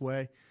Cowboys'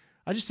 way.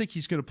 I just think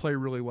he's going to play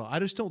really well. I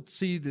just don't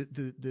see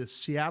the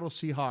Seattle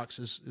Seahawks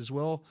as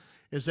well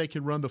as they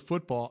can run the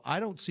football. I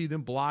don't see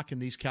them blocking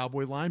these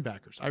Cowboy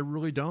linebackers. I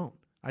really don't.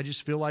 I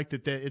just feel like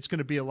that it's going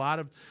to be a lot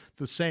of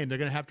the same. They're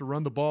going to have to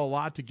run the ball a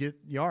lot to get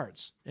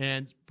yards.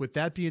 And with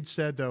that being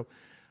said, though,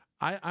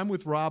 I'm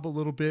with Rob a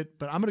little bit,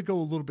 but I'm going to go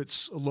a little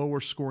bit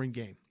lower scoring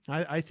game.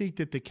 I think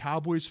that the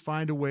Cowboys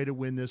find a way to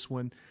win this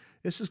one.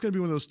 This is going to be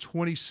one of those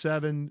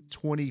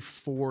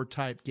 27-24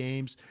 type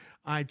games.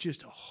 I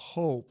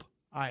hope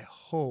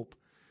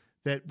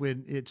that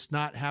when it's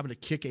not having to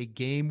kick a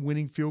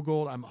game-winning field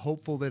goal, I'm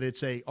hopeful that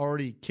it's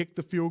already kicked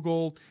the field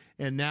goal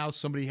and now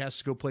somebody has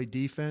to go play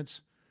defense.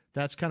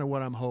 That's kind of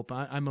what I'm hoping.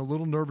 I'm a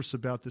little nervous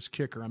about this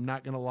kicker. I'm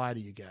not going to lie to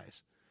you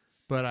guys.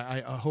 But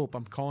I hope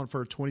I'm calling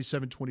for a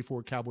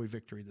 27-24 Cowboy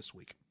victory this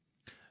week.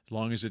 As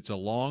long as it's a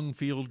long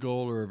field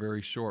goal or a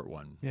very short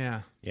one.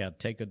 Yeah. Yeah,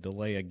 take a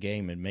delay a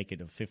game and make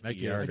it a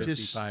 50-yard.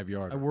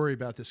 55-yard. I worry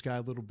about this guy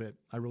a little bit.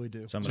 I really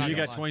do. So you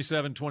got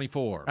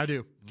 27-24. I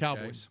do.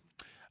 Cowboys.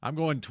 Okay. I'm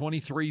going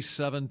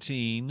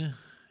 23-17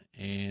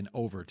 and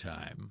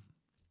overtime.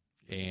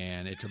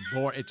 And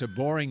it's a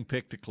boring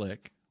pick to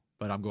click,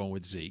 but I'm going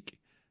with Zeke.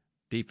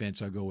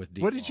 Defense, I'll go with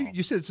deep. What did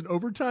you said? It's an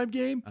overtime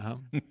game.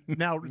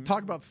 Now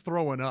talk about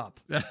throwing up.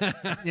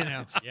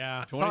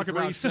 Yeah,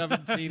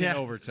 23-17 in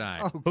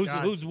overtime. Oh,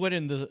 who's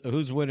winning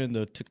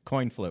the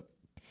coin flip?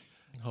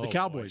 The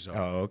Cowboys are.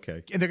 Oh,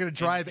 okay. And they're going to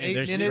drive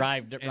 8 minutes.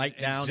 Drive right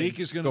down. And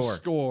Zeke is going to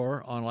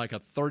score on like a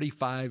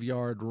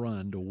 35-yard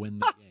run to win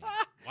the game.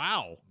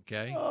 Wow.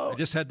 Okay. I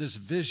just had this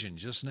vision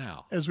just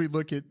now. As we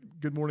look at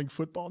Good Morning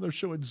Football, they're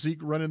showing Zeke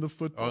running the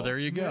football. Oh, there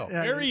you go.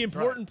 Yeah, very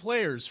important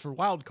players for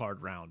wild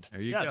card round.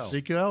 There you go.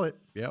 Zeke Elliott.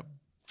 Yep.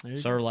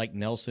 Sort of like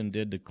Nelson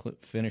did to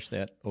finish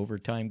that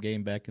overtime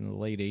game back in the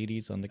late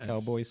 80s on the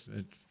Cowboys.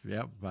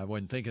 Yep. I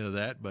wasn't thinking of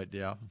that, but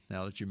yeah,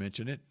 now that you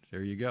mention it,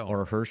 there you go.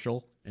 Or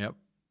Herschel. Yep.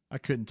 I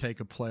couldn't take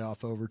a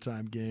playoff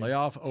overtime game.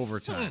 Playoff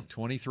overtime.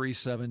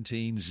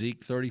 23-17,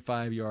 Zeke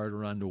 35-yard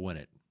run to win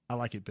it. I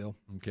like it, Bill.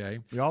 Okay.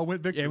 We all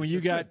went victory. Yeah, when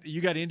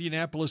you got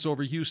Indianapolis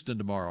over Houston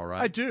tomorrow, right?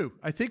 I do.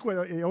 I think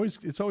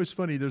it's always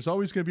funny. There's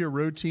always going to be a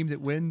road team that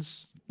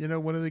wins,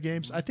 one of the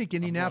games. I think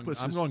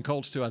Indianapolis I'm going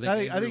Colts too. I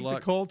think the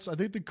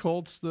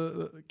Colts,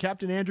 the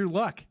Captain Andrew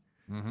Luck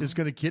is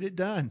going to get it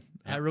done.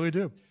 Yeah. I really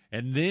do.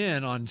 And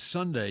then on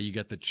Sunday, you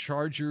got the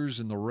Chargers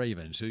and the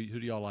Ravens. Who do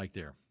y'all like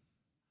there?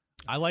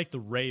 I like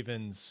the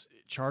Ravens.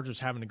 Chargers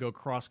having to go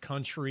cross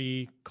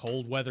country,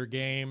 cold weather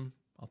game.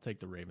 I'll take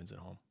the Ravens at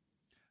home.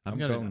 I'm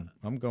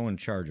going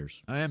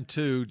Chargers. I am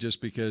too,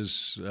 just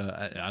because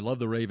I love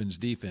the Ravens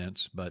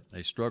defense, but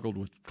they struggled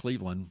with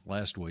Cleveland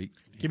last week.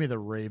 Give me the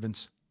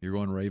Ravens. You're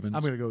going Ravens? I'm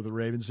going to go with the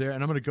Ravens there,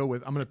 and I'm going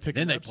to pick.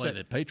 Then they play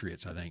the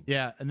Patriots, I think.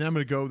 Yeah, and then I'm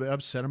going to go the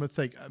upset.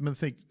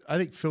 I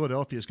think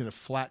Philadelphia is going to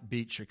flat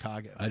beat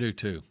Chicago. I do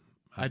too.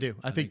 I do.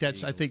 I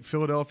think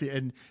Philadelphia,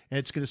 and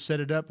it's going to set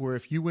it up where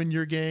if you win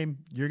your game,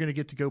 you're going to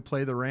get to go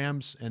play the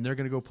Rams, and they're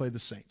going to go play the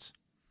Saints.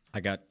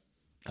 I got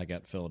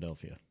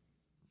Philadelphia.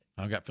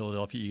 I got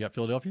Philadelphia. You got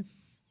Philadelphia?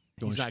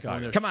 Going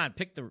Chicago. Come on,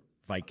 pick the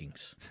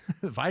Vikings.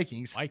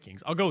 Vikings.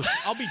 I'll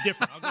be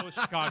different. I'll go with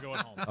Chicago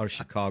at home. Oh,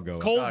 Chicago.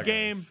 Cold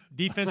game,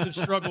 defensive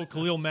struggle,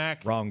 Khalil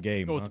Mack. Wrong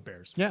game. Go with the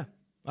Bears. Yeah.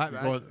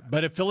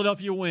 But if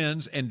Philadelphia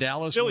wins and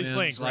Dallas Philly's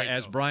wins, playing great,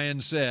 as Brian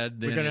said,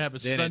 then we're going to have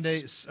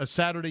a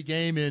Saturday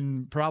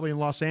game probably in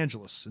Los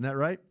Angeles. Isn't that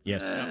right?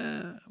 Yes.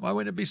 Why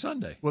wouldn't it be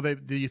Sunday? Well,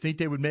 do you think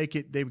they would make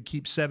it? They would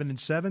keep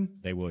 7-7.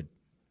 They would.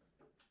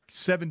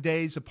 7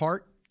 days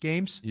apart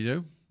games. You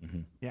do?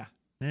 Mm-hmm. Yeah.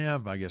 Yeah,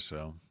 I guess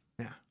so.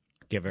 Yeah.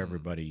 Give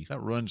everybody. That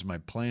runs my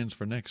plans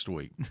for next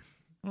week.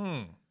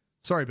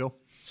 Sorry, Bill.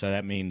 So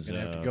that means I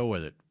have to go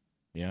with it.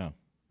 Yeah.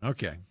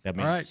 Okay. That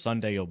means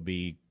Sunday will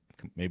be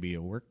maybe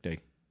a work day.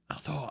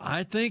 Although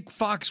I think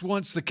Fox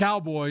wants the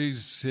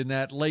Cowboys in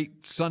that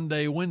late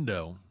Sunday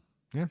window.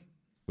 Yeah.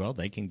 Well,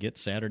 they can get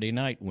Saturday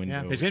night window.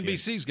 Yeah. Because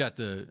NBC's got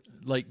the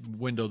late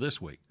window this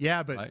week.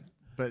 Yeah, but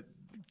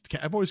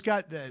Cowboys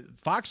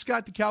Fox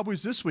got the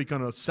Cowboys this week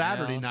on a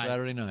Saturday night.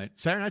 Saturday night.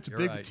 Saturday night's a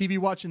big TV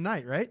watching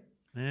night, right?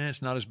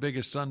 It's not as big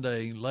as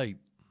Sunday late.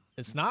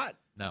 It's not?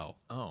 No.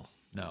 Oh.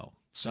 No.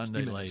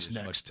 Sunday late is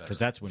next. Because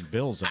that's when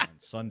Bill's on.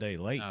 Sunday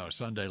late. No,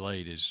 Sunday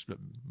late is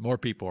more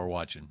people are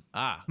watching.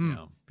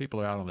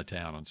 People are out on the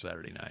town on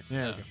Saturday night.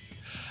 Yeah.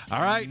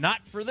 All right.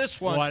 Not for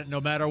this one.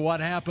 No matter what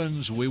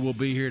happens, we will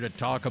be here to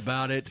talk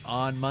about it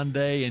on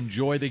Monday.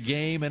 Enjoy the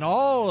game and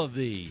all of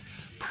the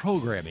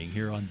programming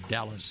here on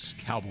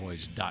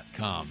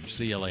DallasCowboys.com.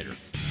 See you later.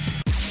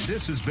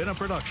 This has been a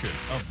production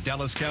of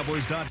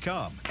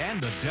DallasCowboys.com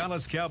and the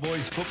Dallas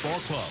Cowboys Football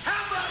Club.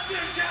 How about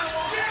this, Cowboys?